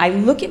bathroom, I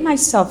look at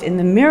myself in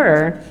the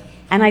mirror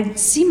and I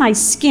see my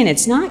skin.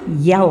 It's not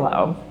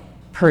yellow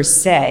per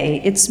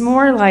se. It's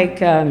more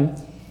like,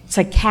 it's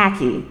like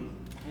khaki.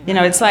 You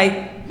know, it's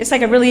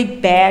like a really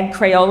bad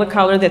Crayola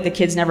color that the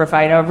kids never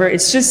fight over.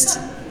 It's just,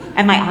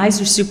 and my eyes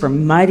are super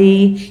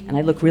muddy and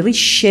I look really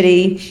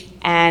shitty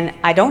and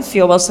I don't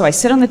feel well, so I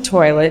sit on the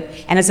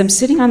toilet, and as I'm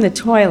sitting on the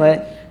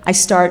toilet, I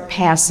start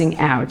passing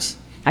out.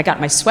 I got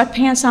my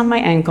sweatpants on my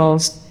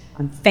ankles,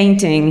 I'm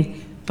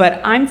fainting,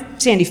 but I'm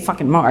Sandy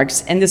fucking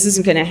Marks, and this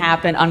isn't gonna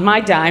happen on my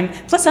dime.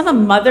 Plus, I'm a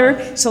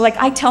mother, so like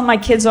I tell my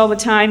kids all the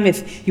time,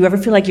 if you ever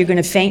feel like you're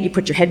gonna faint, you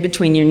put your head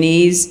between your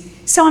knees.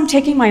 So I'm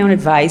taking my own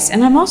advice,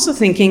 and I'm also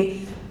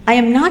thinking, I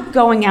am not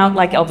going out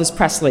like Elvis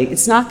Presley.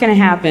 It's not gonna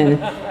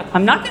happen.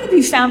 I'm not gonna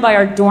be found by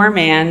our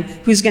doorman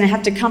who's gonna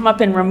have to come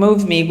up and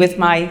remove me with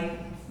my,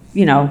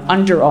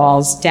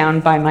 underalls down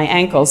by my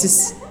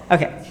ankles.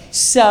 Okay,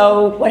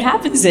 so what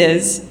happens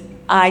is,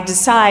 I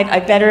decide I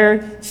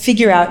better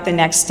figure out the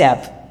next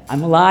step.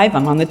 I'm alive,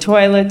 I'm on the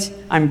toilet,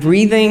 I'm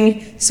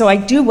breathing, so I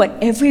do what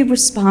every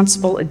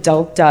responsible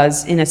adult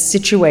does in a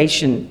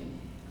situation.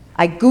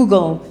 I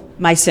Google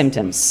my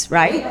symptoms,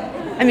 right?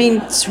 I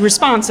mean, it's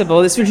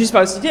responsible, this is what you're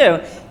supposed to do.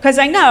 Because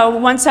I know,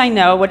 once I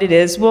know what it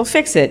is, we'll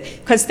fix it.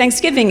 Because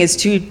Thanksgiving is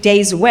 2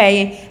 days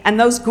away, and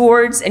those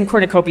gourds and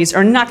cornucopias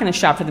are not gonna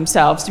shop for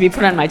themselves to be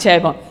put on my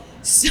table.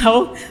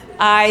 So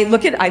I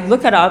look it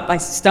up, my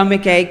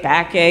stomach ache,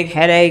 backache,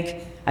 headache,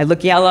 I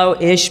look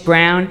yellowish,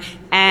 brown,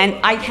 and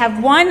I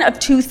have one of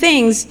 2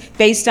 things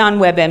based on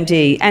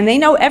WebMD, and they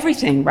know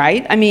everything,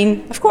 right? I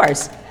mean, of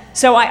course.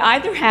 So I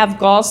either have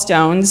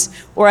gallstones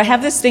or I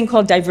have this thing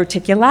called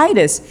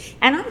diverticulitis.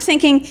 And I'm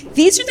thinking,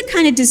 these are the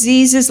kind of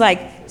diseases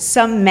like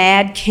some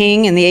mad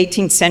king in the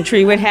 18th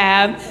century would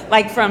have,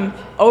 like from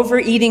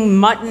overeating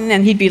mutton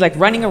and he'd be like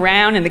running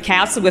around in the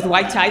castle with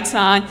white tights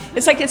on.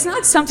 It's like, it's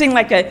not something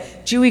like a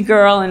Jewy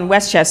girl in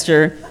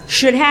Westchester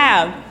should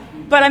have.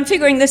 But I'm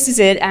figuring this is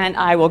it, and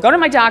I will go to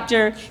my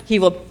doctor, he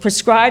will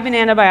prescribe an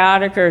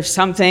antibiotic or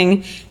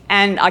something,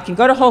 and I can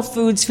go to Whole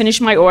Foods, finish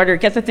my order,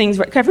 get the things,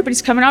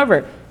 everybody's coming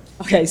over.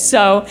 Okay,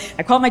 so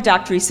I call my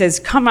doctor, he says,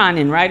 come on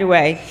in right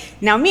away.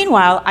 Now,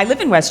 meanwhile, I live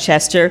in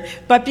Westchester,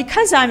 but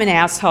because I'm an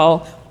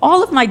asshole,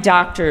 all of my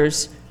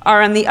doctors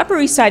are on the Upper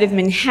East Side of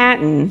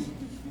Manhattan,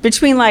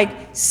 between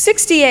like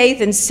 68th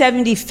and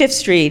 75th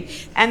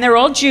Street, and they're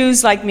all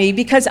Jews like me,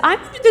 because I'm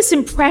under this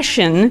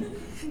impression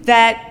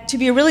that to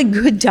be a really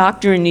good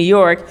doctor in New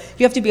York,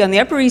 you have to be on the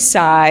Upper East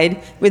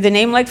Side with a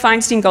name like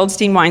Feinstein,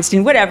 Goldstein,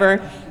 Weinstein,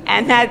 whatever,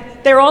 and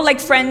that they're all like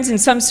friends in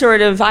some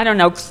sort of,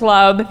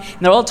 club, and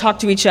they all talk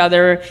to each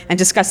other and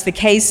discuss the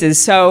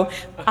cases. So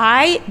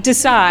I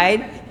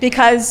decide,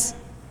 because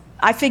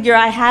I figure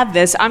I have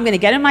this, I'm gonna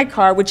get in my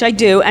car, which I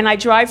do, and I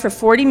drive for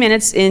 40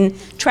 minutes in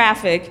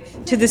traffic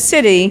to the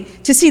city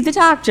to see the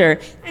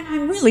doctor. And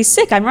I'm really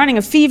sick, I'm running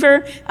a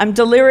fever, I'm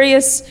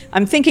delirious,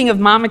 I'm thinking of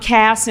Mama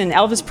Cass and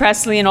Elvis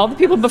Presley and all the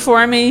people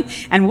before me,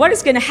 and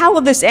how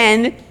will this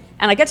end?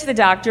 And I get to the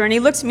doctor and he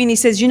looks at me and he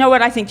says, you know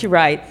what, I think you're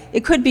right.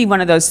 It could be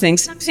one of those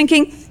things. I'm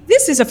thinking,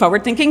 this is a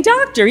forward-thinking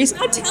doctor. He's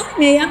not telling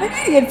me I'm an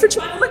idiot for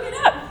trying to look it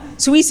up.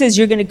 So he says,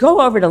 you're gonna go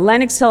over to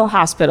Lenox Hill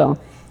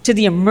Hospital, to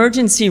the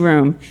emergency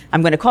room.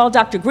 I'm gonna call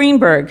Dr.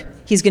 Greenberg.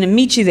 He's gonna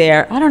meet you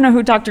there. I don't know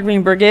who Dr.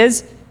 Greenberg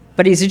is,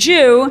 but he's a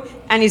Jew,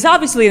 and he's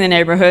obviously in the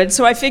neighborhood,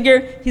 so I figure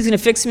he's gonna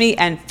fix me,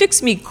 and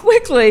fix me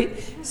quickly.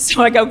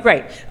 So I go,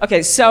 great.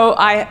 Okay, so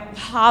I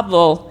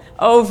hobble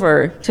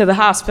over to the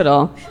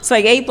hospital. It's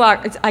like 8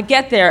 blocks. I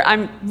get there,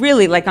 I'm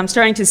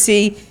starting to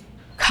see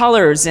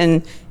colors,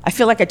 and I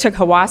feel like I took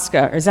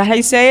ayahuasca. Is that how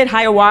you say it?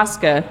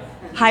 Ayahuasca.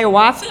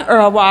 Hiawatha or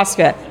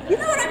ayahuasca? You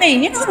know what I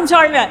mean, you know what I'm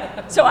talking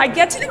about. So I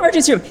get to the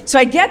emergency room. So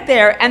I get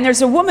there, and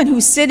there's a woman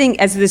who's sitting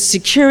as the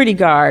security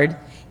guard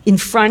in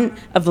front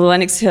of the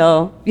Lenox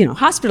Hill,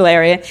 hospital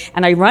area,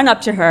 and I run up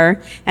to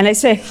her, and I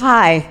say,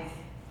 hi,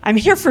 I'm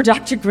here for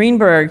Dr.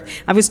 Greenberg.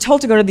 I was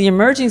told to go to the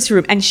emergency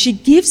room, and she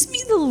gives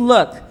me the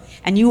look,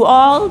 and you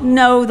all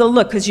know the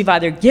look, because you've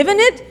either given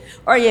it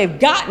or you've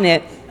gotten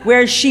it,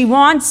 where she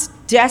wants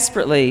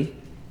desperately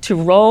to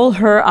roll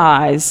her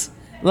eyes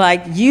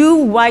like, you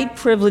white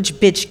privileged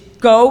bitch,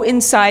 go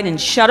inside and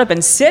shut up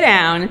and sit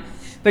down.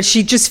 But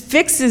she just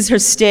fixes her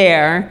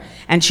stare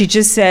and she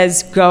just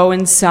says, go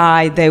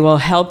inside, they will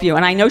help you.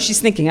 And I know she's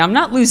thinking, I'm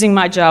not losing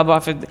my job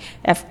off of,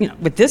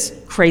 with this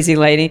crazy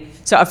lady.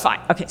 So fine,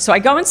 okay, so I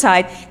go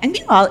inside, and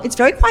meanwhile, it's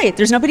very quiet.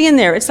 There's nobody in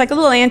there. It's like a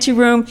little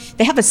anteroom.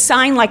 They have a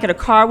sign like at a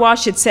car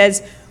wash. It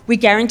says, we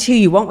guarantee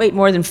you won't wait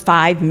more than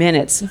 5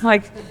 minutes. I'm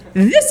like,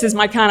 this is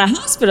my kind of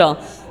hospital.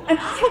 And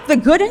I have the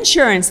good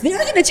insurance. They're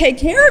gonna take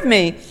care of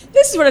me.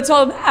 This is what it's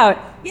all about.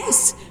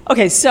 Yes.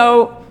 Okay,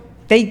 so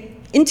they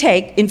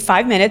intake in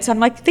 5 minutes. I'm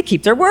like, they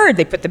keep their word.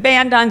 They put the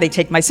band on, they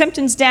take my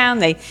symptoms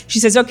down. She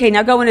says, okay,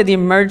 now go into the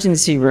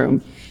emergency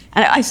room.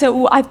 And I said,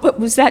 well, what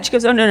was that? She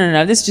goes, oh,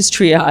 no, this is just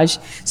triage.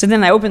 So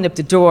then I opened up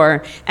the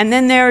door, and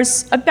then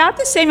there's about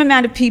the same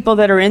amount of people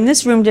that are in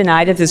this room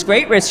tonight at this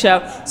great wrist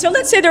show. So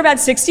let's say there are about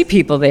 60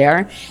 people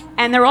there,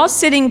 and they're all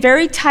sitting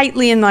very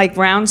tightly in like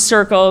round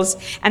circles,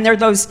 and there are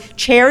those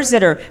chairs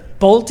that are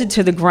bolted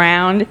to the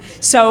ground.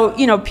 So,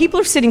 people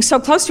are sitting so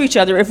close to each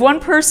other. If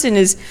one person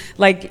is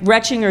like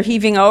retching or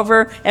heaving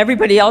over,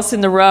 everybody else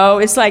in the row,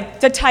 it's like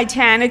the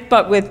Titanic,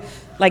 but with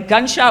like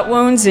gunshot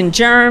wounds and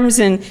germs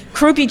and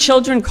croupy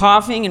children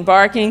coughing and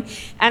barking.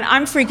 And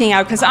I'm freaking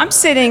out because I'm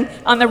sitting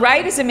on the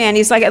right is a man,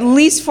 he's like at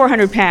least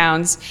 400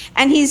 pounds,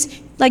 and he's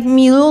like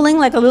mewling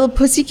like a little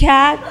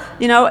pussycat,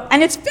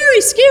 and it's very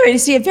scary to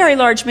see a very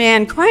large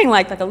man crying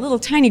like a little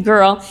tiny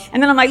girl.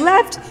 And then on my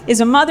left is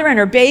a mother and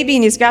her baby,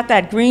 and he's got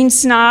that green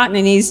snot,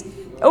 and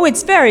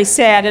it's very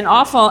sad and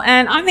awful.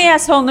 And I'm the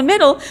asshole in the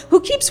middle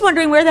who keeps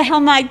wondering where the hell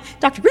my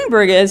Dr.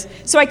 Greenberg is.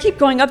 So I keep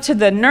going up to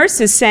the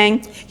nurses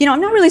saying, I'm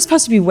not really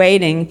supposed to be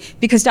waiting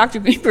because Dr.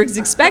 Greenberg's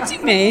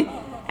expecting me.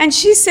 And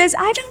she says,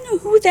 I don't know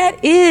who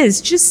that is.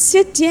 Just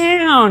sit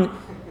down.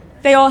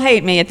 They all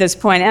hate me at this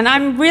point. And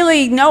I'm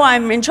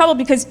in trouble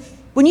because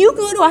when you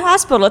go to a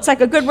hospital, it's like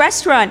a good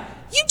restaurant.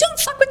 You don't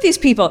fuck with these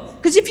people,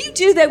 because if you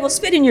do, they will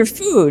spit in your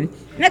food.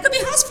 And that could be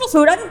hospital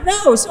food, I don't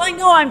know. So I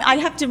know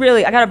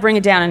I gotta bring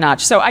it down a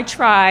notch. So I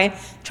try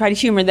to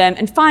humor them.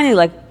 And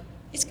finally,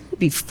 it's gonna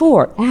be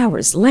 4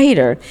 hours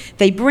later,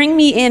 they bring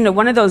me into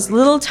one of those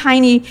little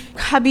tiny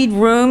cubbied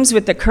rooms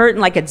with the curtain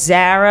like at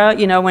Zara,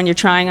 when you're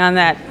trying on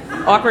that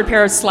awkward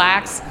pair of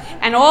slacks.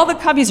 And all the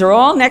cubbies are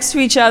all next to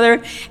each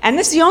other. And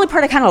this is the only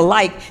part I kind of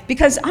like,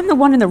 because I'm the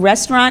one in the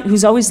restaurant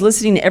who's always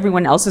listening to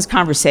everyone else's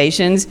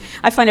conversations.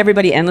 I find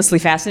everybody endlessly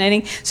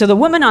fascinating. So the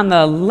woman on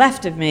the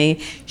left of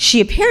me,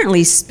 she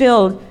apparently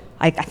spilled,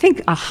 I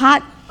think, a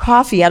hot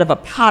coffee out of a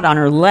pot on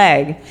her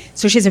leg.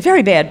 So she has a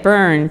very bad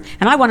burn,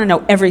 and I want to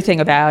know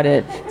everything about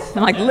it.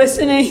 I'm like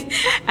listening,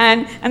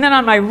 and then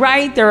on my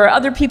right, there are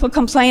other people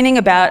complaining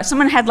about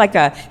someone had like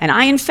an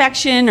eye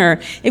infection, or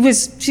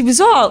she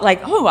was all like,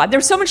 oh,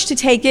 there's so much to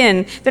take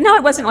in that now I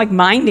wasn't like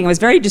minding, I was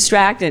very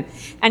distracted.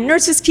 And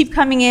nurses keep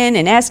coming in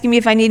and asking me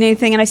if I need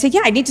anything, and I say,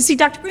 yeah, I need to see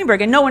Dr.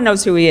 Greenberg, and no one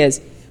knows who he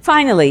is.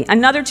 Finally,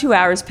 another 2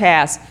 hours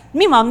pass.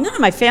 Meanwhile, none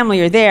of my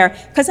family are there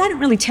because I don't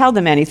really tell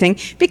them anything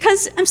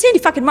because I'm Sandy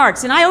fucking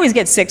Marks and I always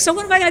get sick. So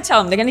what am I going to tell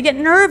them? They're going to get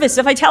nervous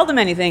if I tell them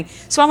anything.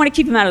 So I want to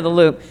keep them out of the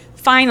loop.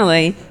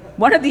 Finally,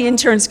 one of the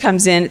interns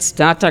comes in. It's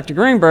not Dr.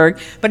 Greenberg,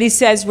 but he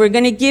says, you're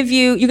going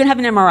to have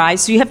an MRI,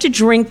 so you have to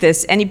drink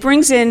this. And he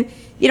brings in,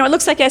 it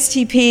looks like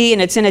STP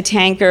and it's in a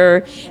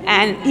tanker.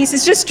 And he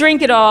says, just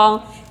drink it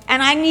all.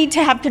 And I need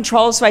to have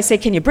control. So I say,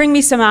 can you bring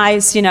me some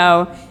ice,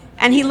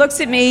 And he looks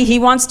at me, he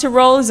wants to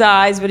roll his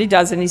eyes, but he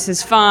doesn't. He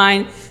says,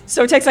 fine.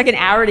 So it takes like an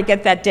hour to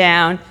get that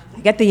down. I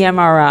get the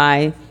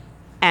MRI,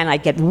 and I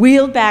get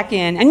wheeled back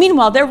in. And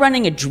meanwhile, they're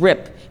running a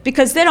drip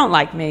because they don't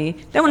like me.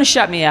 They want to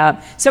shut me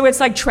up. So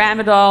it's like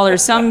tramadol or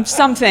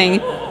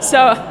something.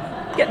 So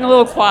getting a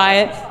little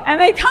quiet.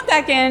 And they come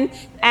back in,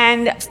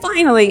 and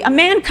finally, a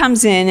man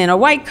comes in a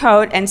white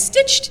coat, and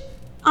stitched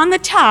on the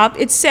top,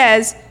 it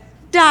says,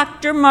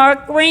 Dr.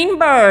 Mark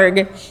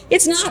Greenberg.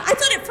 It's not, I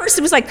thought at first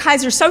it was like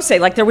Kaiser Sose,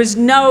 like there was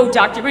no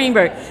Dr.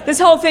 Greenberg. This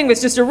whole thing was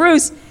just a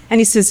ruse.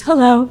 And he says,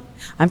 hello,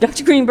 I'm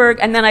Dr. Greenberg.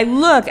 And then I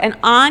look, and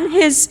on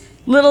his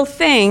little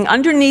thing,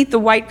 underneath the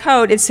white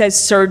coat, it says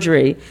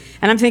surgery.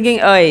 And I'm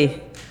thinking,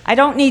 oy, I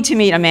don't need to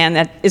meet a man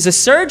that is a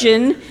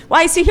surgeon.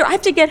 Why, see here, I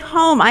have to get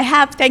home. I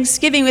have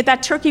Thanksgiving with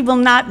that turkey will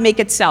not make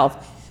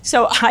itself.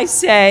 So I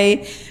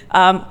say,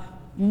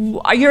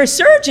 you're a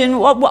surgeon?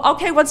 Well,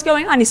 okay, what's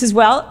going on? He says,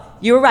 well,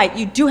 you're right,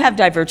 you do have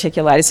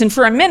diverticulitis. And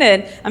for a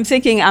minute, I'm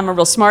thinking I'm a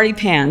real smarty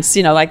pants,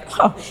 He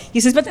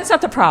says, but that's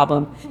not the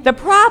problem. The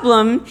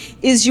problem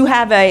is you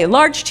have a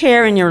large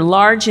tear in your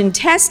large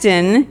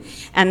intestine,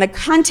 and the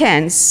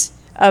contents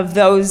of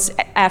those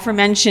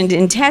aforementioned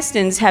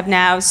intestines have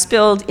now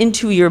spilled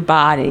into your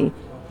body.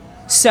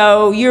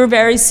 So you're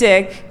very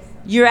sick.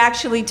 You're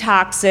actually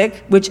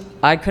toxic, which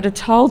I could have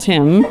told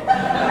him.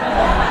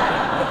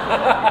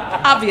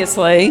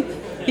 Obviously.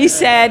 He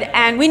said,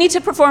 and we need to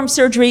perform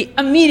surgery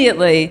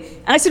immediately.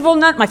 And I said, well,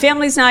 my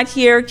family's not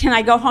here. Can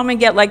I go home and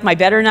get like my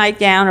better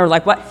nightgown or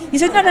like what? He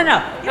said, no.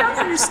 You don't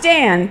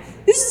understand.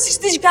 This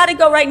you got to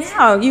go right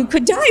now. You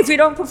could die if we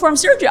don't perform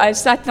surgery. I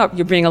thought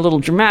you're being a little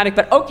dramatic,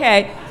 but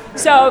okay.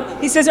 So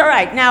he says, all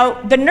right.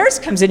 Now the nurse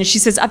comes in and she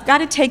says, I've got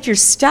to take your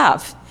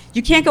stuff.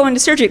 You can't go into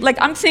surgery. Like,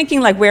 I'm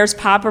thinking, like, where's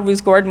Papa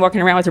Ruth Gordon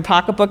walking around with her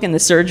pocketbook in the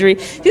surgery?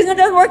 Because it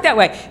doesn't work that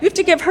way. You have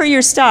to give her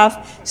your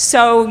stuff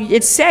so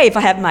it's safe.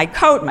 I have my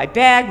coat, my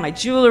bag, my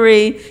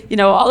jewelry,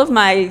 all of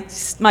my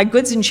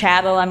goods and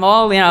chattel. I'm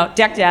all,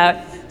 decked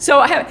out.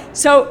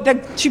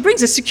 She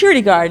brings a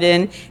security guard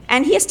in,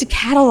 and he has to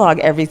catalog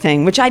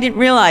everything, which I didn't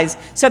realize.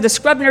 So the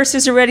scrub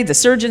nurses are ready, the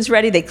surgeon's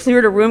ready. They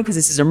cleared a room because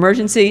this is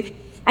emergency.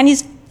 And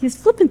he's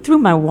flipping through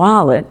my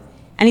wallet,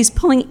 and he's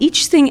pulling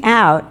each thing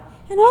out.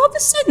 And all of a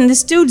sudden,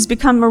 this dude's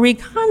become Marie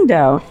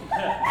Kondo.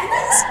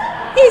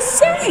 He's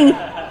saying,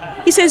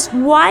 he says,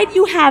 why do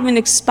you have an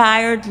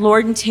expired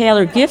Lord &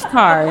 Taylor gift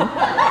card?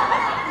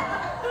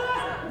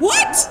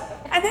 What?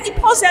 And then he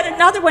pulls out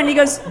another one. He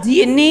goes, do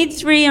you need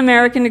 3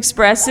 American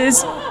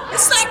Expresses?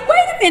 It's like,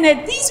 wait a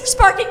minute, these are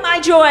sparking my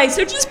joy,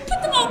 so just put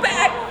them all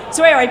back.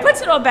 So anyway, he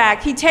puts it all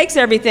back. He takes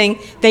everything.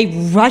 They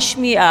rush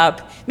me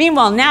up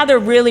Meanwhile, now they're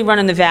really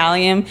running the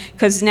Valium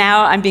because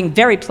now I'm being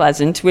very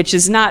pleasant, which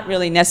is not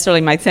really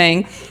necessarily my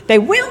thing. They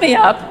wheel me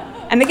up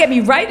and they get me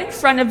right in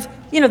front of,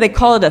 they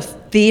call it a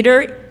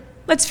theater.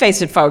 Let's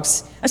face it,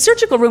 folks, a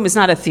surgical room is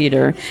not a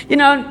theater.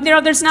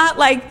 There's not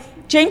like,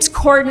 James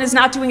Corden is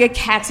not doing a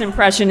Cats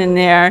impression in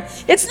there.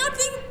 It's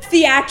nothing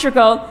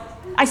theatrical.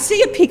 I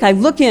see a peek, I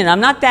look in, I'm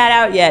not that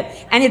out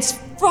yet, and it's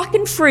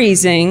fucking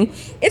freezing.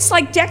 It's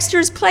like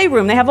Dexter's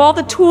Playroom. They have all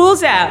the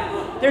tools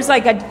out. There's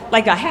like a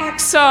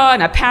hacksaw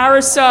and a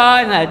power saw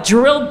and a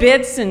drill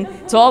bits, and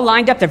it's all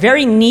lined up. They're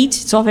very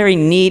neat. It's all very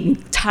neat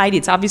and tidy.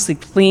 It's obviously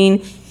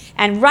clean.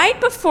 And right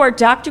before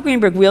Dr.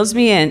 Greenberg wheels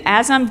me in,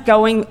 as I'm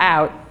going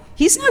out,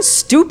 he's not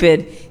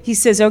stupid. He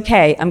says,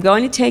 okay, I'm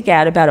going to take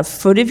out about a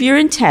foot of your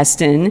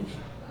intestine.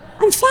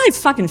 I'm 5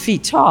 fucking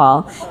feet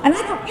tall. And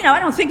I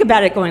don't think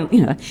about it going,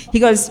 He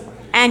goes,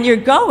 and you're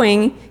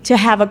going to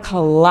have a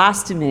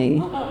colostomy.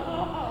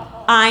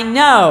 I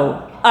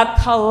know, a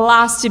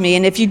colostomy.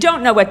 And if you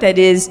don't know what that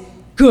is,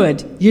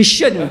 good, you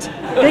shouldn't.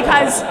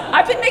 Because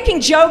I've been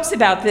making jokes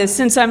about this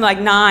since I'm like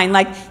 9.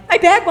 Like, my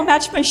bag will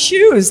match my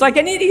shoes, like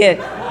an idiot.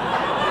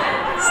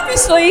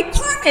 Obviously,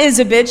 karma is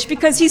a bitch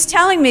because he's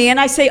telling me, and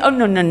I say, oh,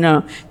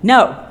 no.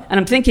 And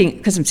I'm thinking,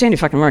 because I'm saying,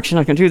 fucking work, you're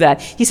not going to do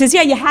that. He says,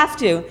 yeah, you have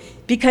to,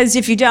 because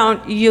if you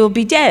don't, you'll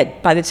be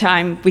dead by the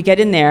time we get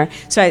in there.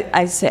 So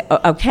I say,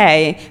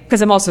 okay,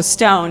 because I'm also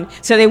stoned.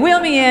 So they wheel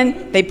me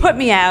in, they put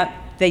me out,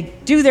 they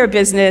do their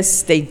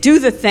business, they do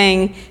the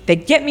thing, they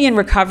get me in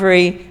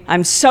recovery.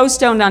 I'm so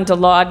stoned on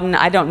Dilaudid,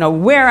 I don't know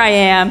where I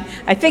am.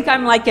 I think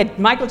I'm like at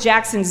Michael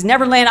Jackson's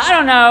Neverland, I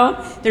don't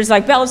know. There's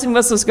like bells and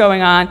whistles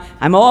going on.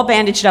 I'm all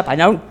bandaged up, I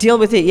don't deal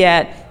with it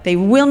yet. They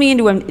wheel me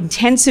into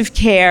intensive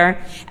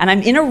care, and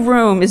I'm in a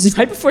room, this is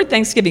right before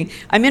Thanksgiving,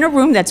 I'm in a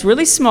room that's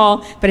really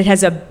small, but it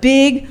has a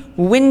big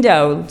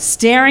window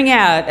staring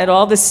out at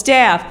all the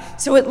staff.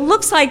 So it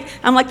looks like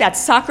I'm like that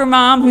soccer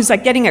mom who's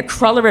like getting a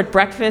cruller at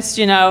breakfast,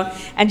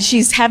 and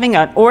she's having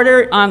an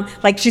order,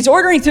 like she's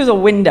ordering through the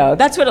window.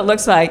 That's what it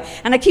looks like.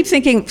 And I keep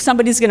thinking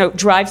somebody's gonna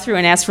drive through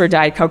and ask for a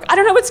Diet Coke. I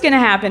don't know what's gonna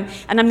happen.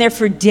 And I'm there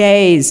for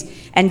days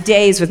and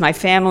days with my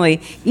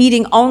family,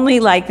 eating only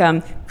like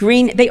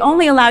green. They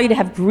only allow you to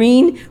have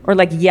green or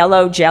like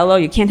yellow Jell-O.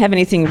 You can't have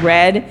anything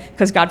red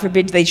because God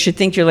forbid they should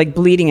think you're like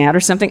bleeding out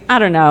or something. I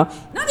don't know.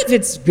 None of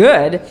it's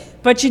good,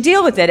 but you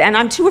deal with it. And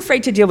I'm too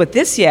afraid to deal with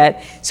this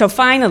yet. So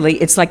finally,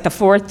 it's like the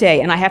 4th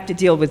day and I have to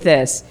deal with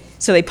this.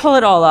 So they pull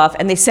it all off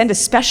and they send a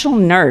special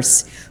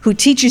nurse who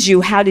teaches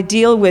you how to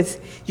deal with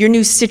your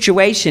new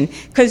situation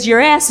because your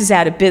ass is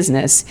out of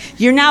business.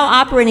 You're now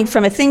operating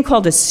from a thing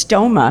called a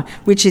stoma,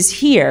 which is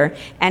here,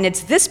 and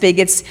it's this big.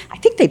 I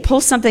think they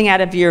pull something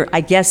out of your,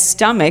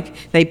 stomach.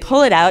 They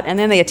pull it out and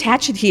then they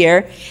attach it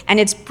here, and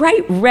it's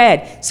bright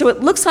red. So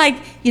it looks like,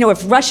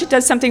 if Russia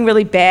does something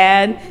really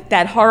bad,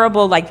 that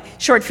horrible, like,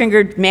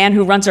 short-fingered man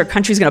who runs our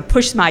country is going to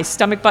push my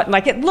stomach button.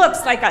 Like, it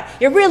looks like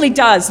it really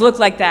does look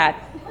like that.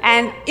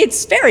 And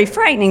it's very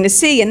frightening to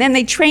see. And then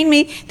they train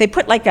me. They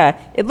put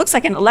it looks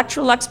like an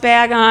Electrolux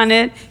bag on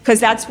it, because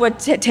that's what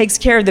takes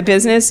care of the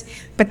business.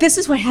 But this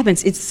is what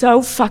happens. It's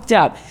so fucked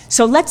up.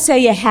 So let's say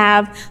you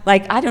have, a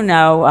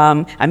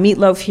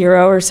Meatloaf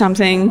Hero or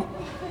something,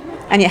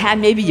 and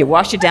you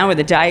wash it down with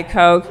a Diet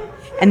Coke,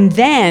 and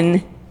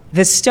then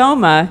the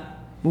stoma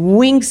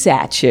winks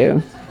at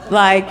you.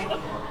 Like,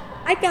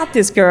 I got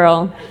this,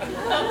 girl.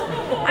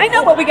 I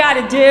know what we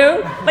gotta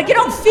do. Like, you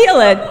don't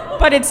feel it,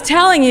 but it's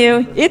telling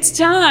you, it's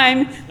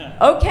time.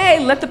 Okay,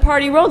 let the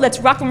party roll, let's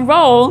rock and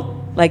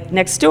roll, like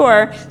next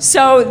door.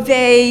 So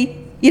they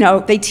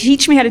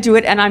teach me how to do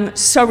it, and I'm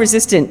so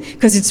resistant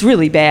because it's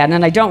really bad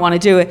and I don't want to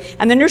do it.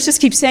 And the nurse just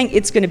keeps saying,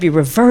 it's going to be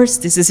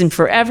reversed, this isn't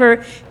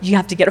forever, you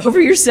have to get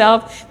over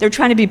yourself. They're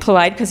trying to be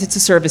polite because it's a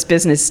service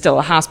business, still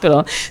a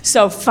hospital.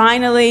 So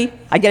finally,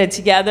 I get it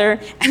together,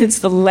 and it's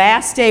the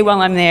last day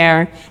while I'm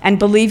there. And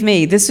believe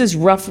me, this was a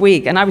rough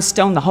week, and I was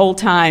stoned the whole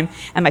time.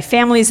 And my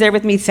family's there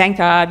with me, thank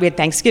God. We had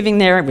Thanksgiving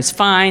there, it was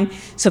fine.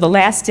 So the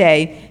last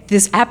day,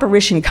 this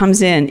apparition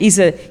comes in. He's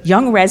a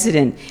young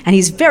resident, and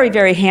he's very,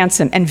 very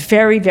handsome and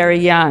very, very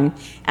young.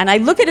 And I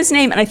look at his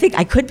name, and I think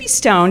I could be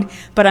stoned,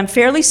 but I'm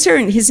fairly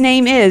certain his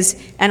name is,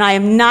 and I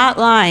am not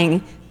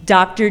lying,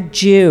 Dr.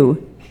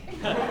 Jew.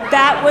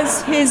 That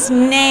was his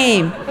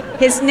name.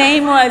 His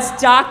name was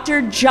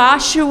Dr.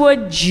 Joshua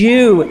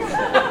Jew.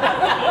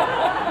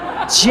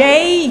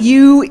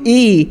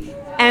 J-U-E.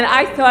 And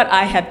I thought,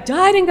 I have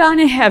died and gone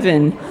to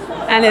heaven.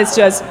 And it's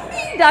just,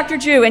 Dr.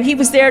 Jew. And he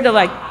was there to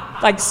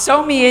like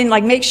sew me in,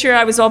 like make sure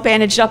I was all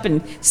bandaged up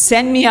and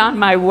send me on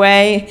my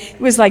way.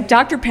 It was like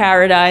Dr.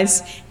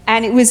 Paradise.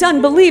 And it was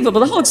unbelievable.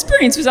 The whole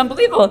experience was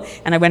unbelievable.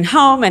 And I went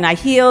home and I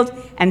healed.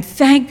 And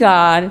thank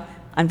God,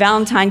 on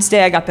Valentine's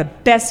Day, I got the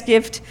best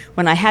gift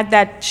when I had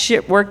that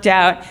shit worked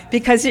out,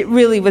 because it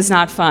really was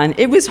not fun.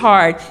 It was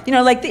hard.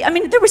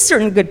 There were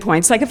certain good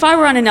points. Like if I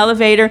were on an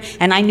elevator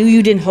and I knew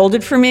you didn't hold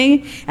it for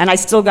me and I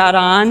still got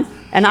on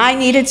and I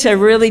needed to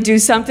really do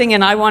something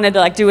and I wanted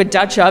to do a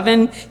Dutch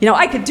oven,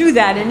 I could do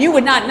that and you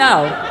would not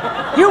know.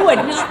 You would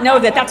not know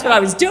that that's what I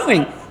was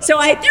doing. So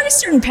there was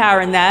certain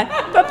power in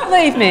that, but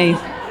believe me,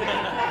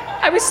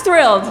 I was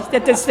thrilled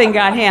that this thing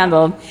got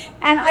handled.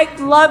 And I'd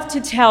love to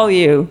tell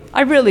you,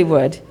 I really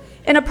would.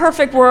 In a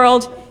perfect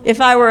world, if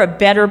I were a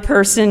better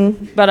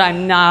person, but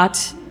I'm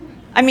not.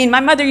 I mean, my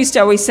mother used to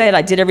always say that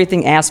I did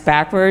everything ass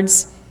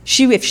backwards.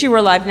 If she were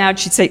alive now,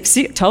 she'd say,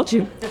 see, I told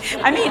you.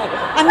 I mean,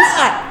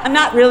 I'm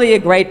not really a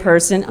great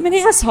person. I'm an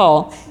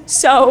asshole.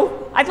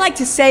 So I'd like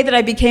to say that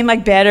I became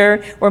like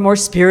better or more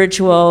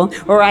spiritual,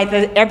 or like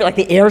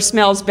the air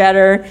smells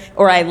better,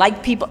 or I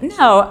like people.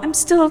 No, I'm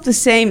still the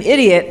same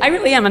idiot. I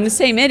really am. I'm the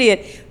same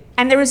idiot.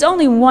 And there was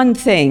only one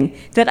thing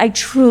that I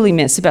truly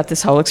miss about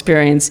this whole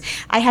experience.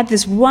 I had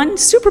this one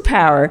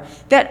superpower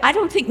that I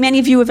don't think many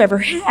of you have ever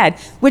had,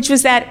 which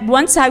was that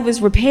once I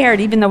was repaired,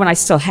 even though when I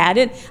still had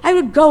it, I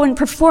would go and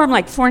perform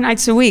like 4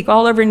 nights a week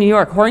all over New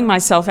York, whoring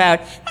myself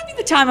out, having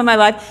the time of my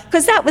life,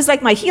 because that was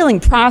like my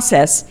healing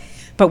process.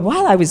 But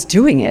while I was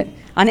doing it,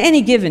 on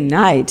any given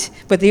night,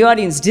 what the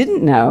audience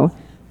didn't know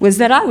was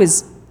that I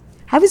was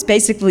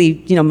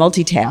basically,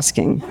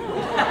 multitasking.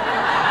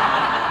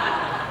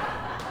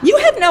 You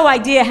have no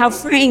idea how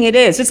freeing it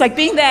is. It's like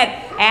being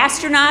that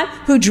astronaut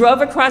who drove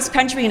across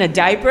country in a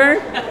diaper.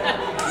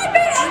 I've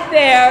been out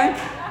there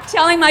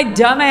telling my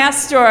dumbass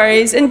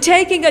stories and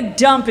taking a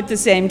dump at the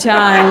same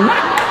time.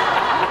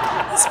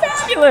 It's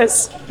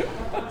fabulous.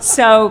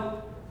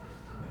 So,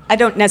 I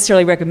don't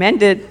necessarily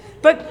recommend it,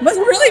 but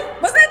wasn't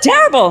that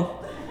terrible?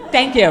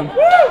 Thank you.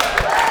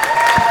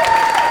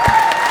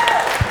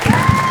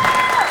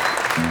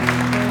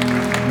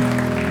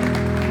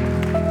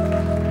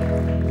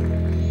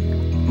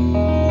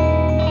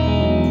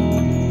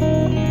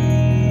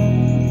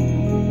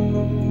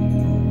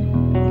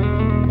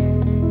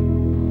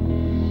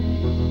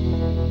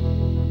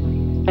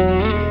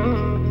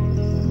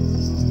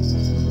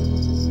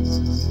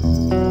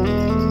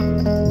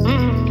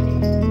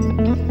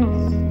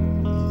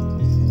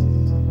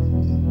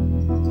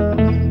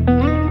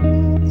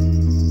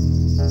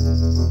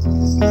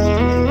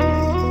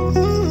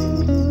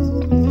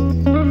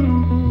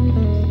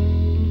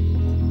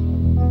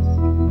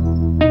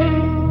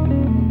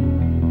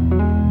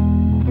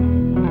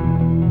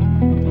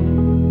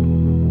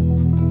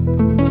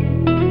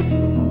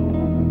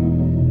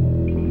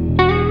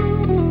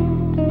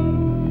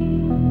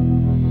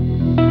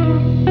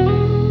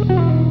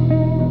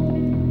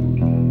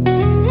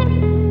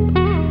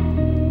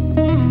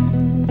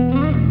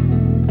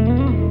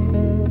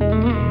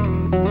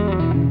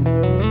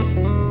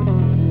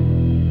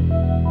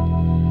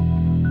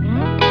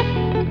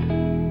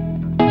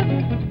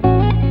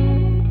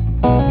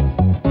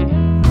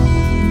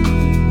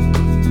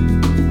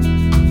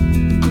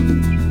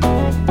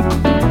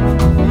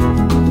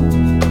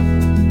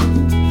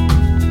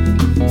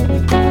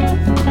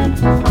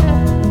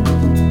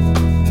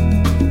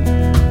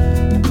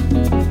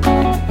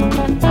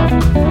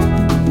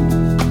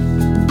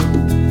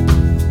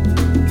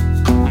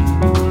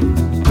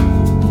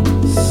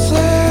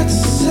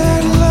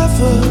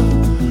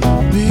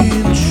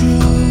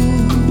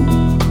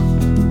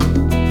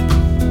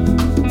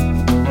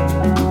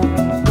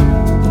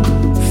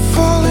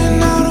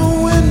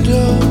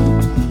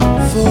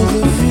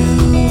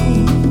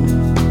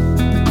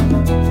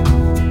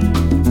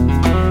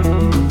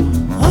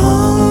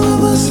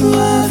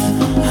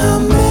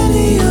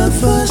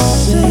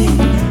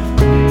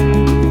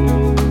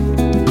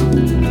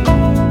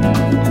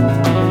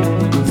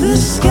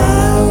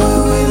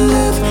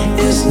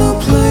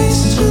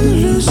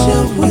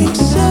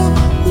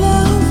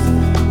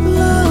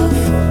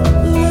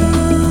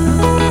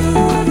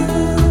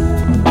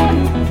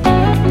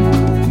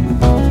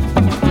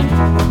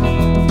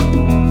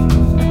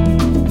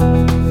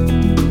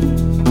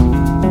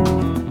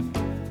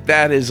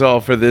 That is all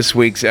for this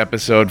week's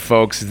episode,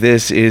 folks.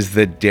 This is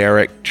the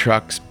Derek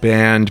Trucks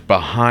Band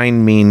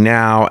behind me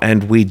now,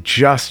 and we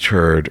just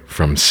heard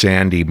from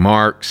Sandy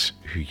Marks,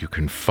 who you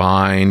can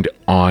find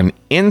on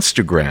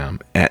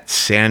Instagram at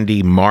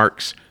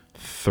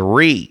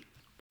SandyMarks3.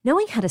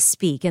 Knowing how to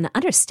speak and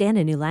understand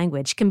a new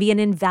language can be an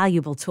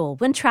invaluable tool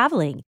when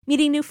traveling,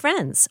 meeting new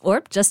friends,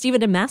 or just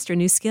even to master a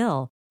new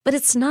skill. But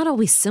it's not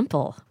always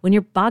simple when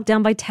you're bogged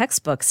down by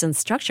textbooks and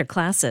structured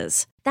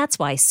classes. That's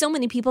why so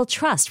many people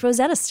trust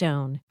Rosetta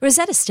Stone.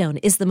 Rosetta Stone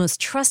is the most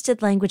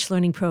trusted language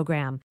learning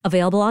program,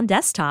 available on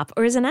desktop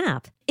or as an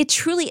app. It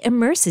truly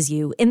immerses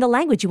you in the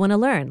language you want to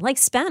learn, like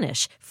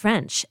Spanish,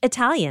 French,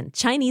 Italian,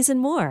 Chinese, and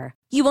more.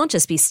 You won't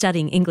just be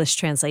studying English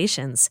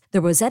translations.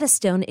 The Rosetta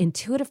Stone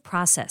intuitive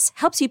process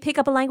helps you pick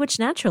up a language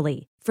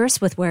naturally, first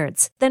with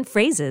words, then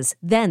phrases,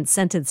 then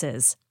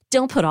sentences.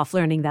 Don't put off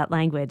learning that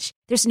language.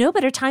 There's no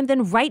better time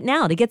than right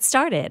now to get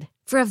started.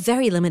 For a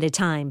very limited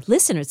time,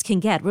 listeners can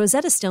get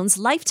Rosetta Stone's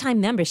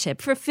lifetime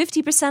membership for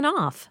 50%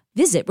 off.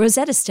 Visit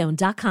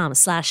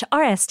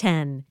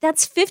rosettastone.com/rs10.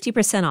 That's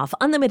 50% off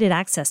unlimited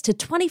access to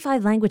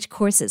 25 language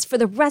courses for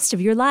the rest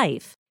of your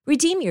life.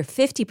 Redeem your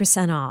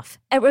 50% off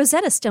at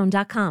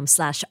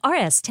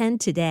rosettastone.com/rs10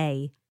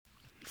 today.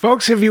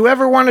 Folks, have you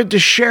ever wanted to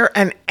share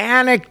an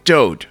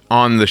anecdote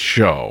on the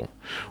show?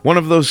 One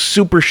of those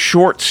super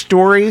short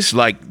stories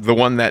like the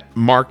one that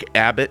Mark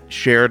Abbott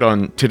shared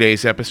on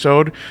today's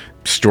episode?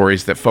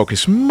 stories that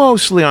focus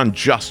mostly on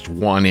just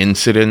one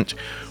incident.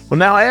 Well,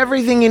 now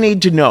everything you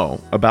need to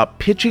know about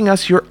pitching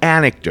us your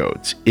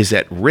anecdotes is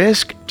at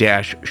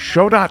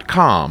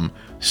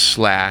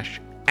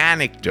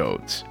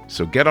risk-show.com/anecdotes.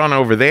 So get on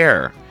over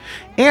there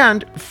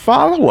and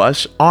follow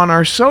us on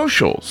our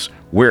socials.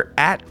 We're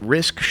at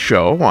Risk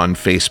Show on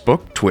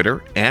Facebook,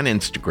 Twitter, and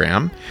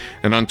Instagram.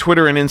 And on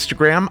Twitter and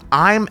Instagram,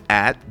 I'm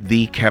at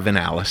the Kevin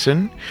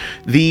Allison.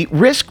 The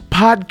Risk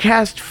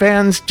Podcast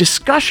Fans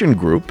Discussion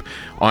Group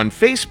on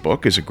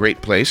Facebook is a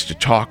great place to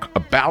talk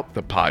about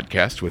the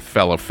podcast with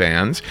fellow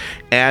fans,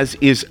 as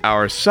is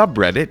our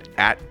subreddit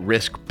at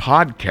Risk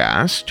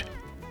Podcast.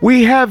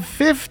 We have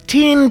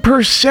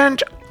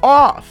 15%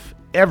 off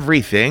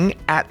everything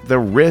at the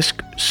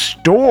Risk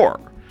Store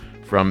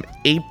from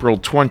April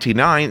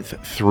 29th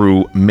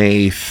through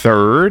May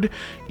 3rd.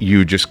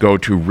 You just go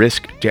to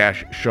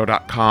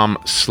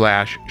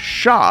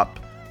risk-show.com/shop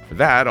for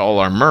that, all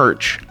our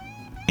merch.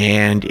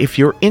 And if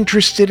you're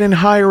interested in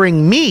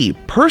hiring me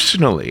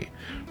personally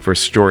for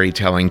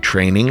storytelling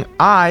training,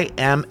 I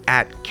am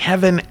at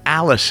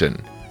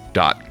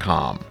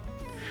kevinallison.com.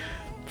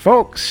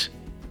 Folks,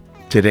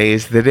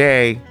 today's the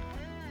day.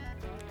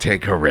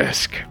 Take a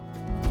risk.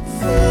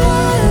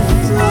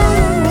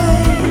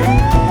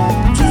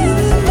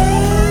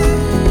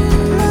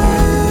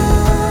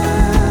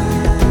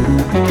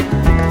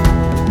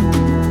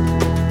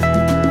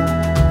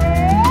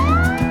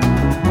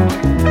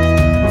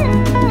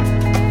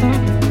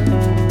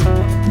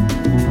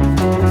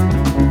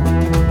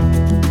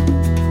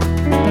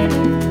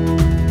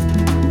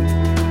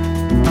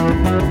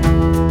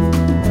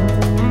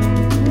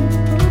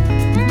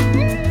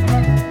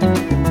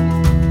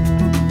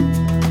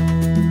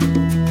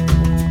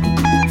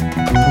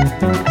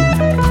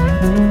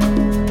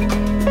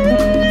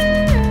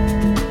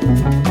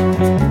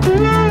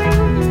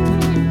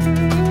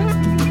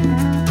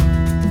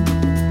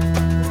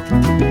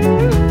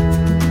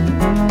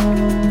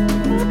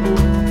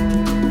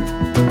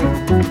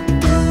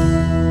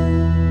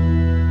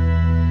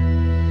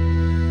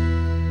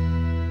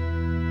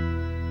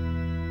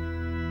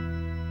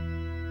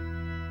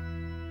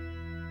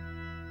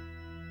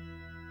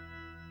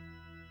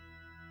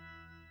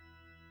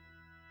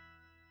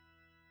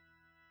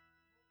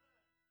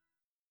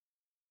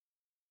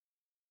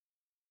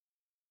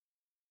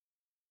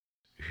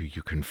 Who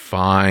you can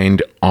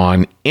find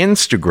on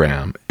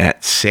Instagram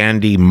at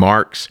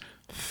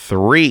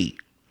SandyMarks3.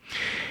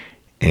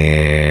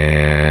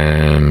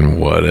 And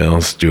what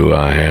else do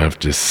I have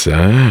to say?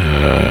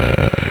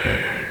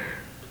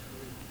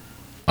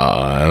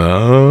 I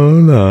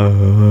don't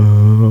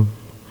know.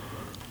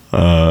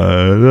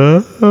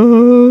 I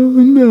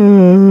don't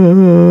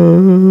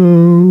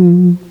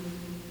know.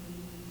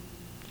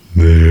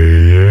 Do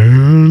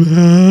you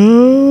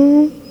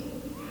know?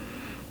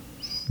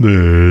 Do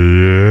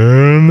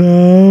you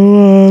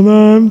know what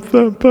I'm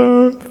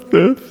supposed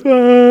to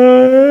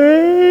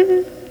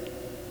say?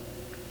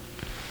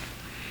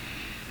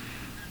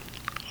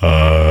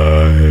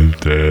 I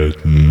did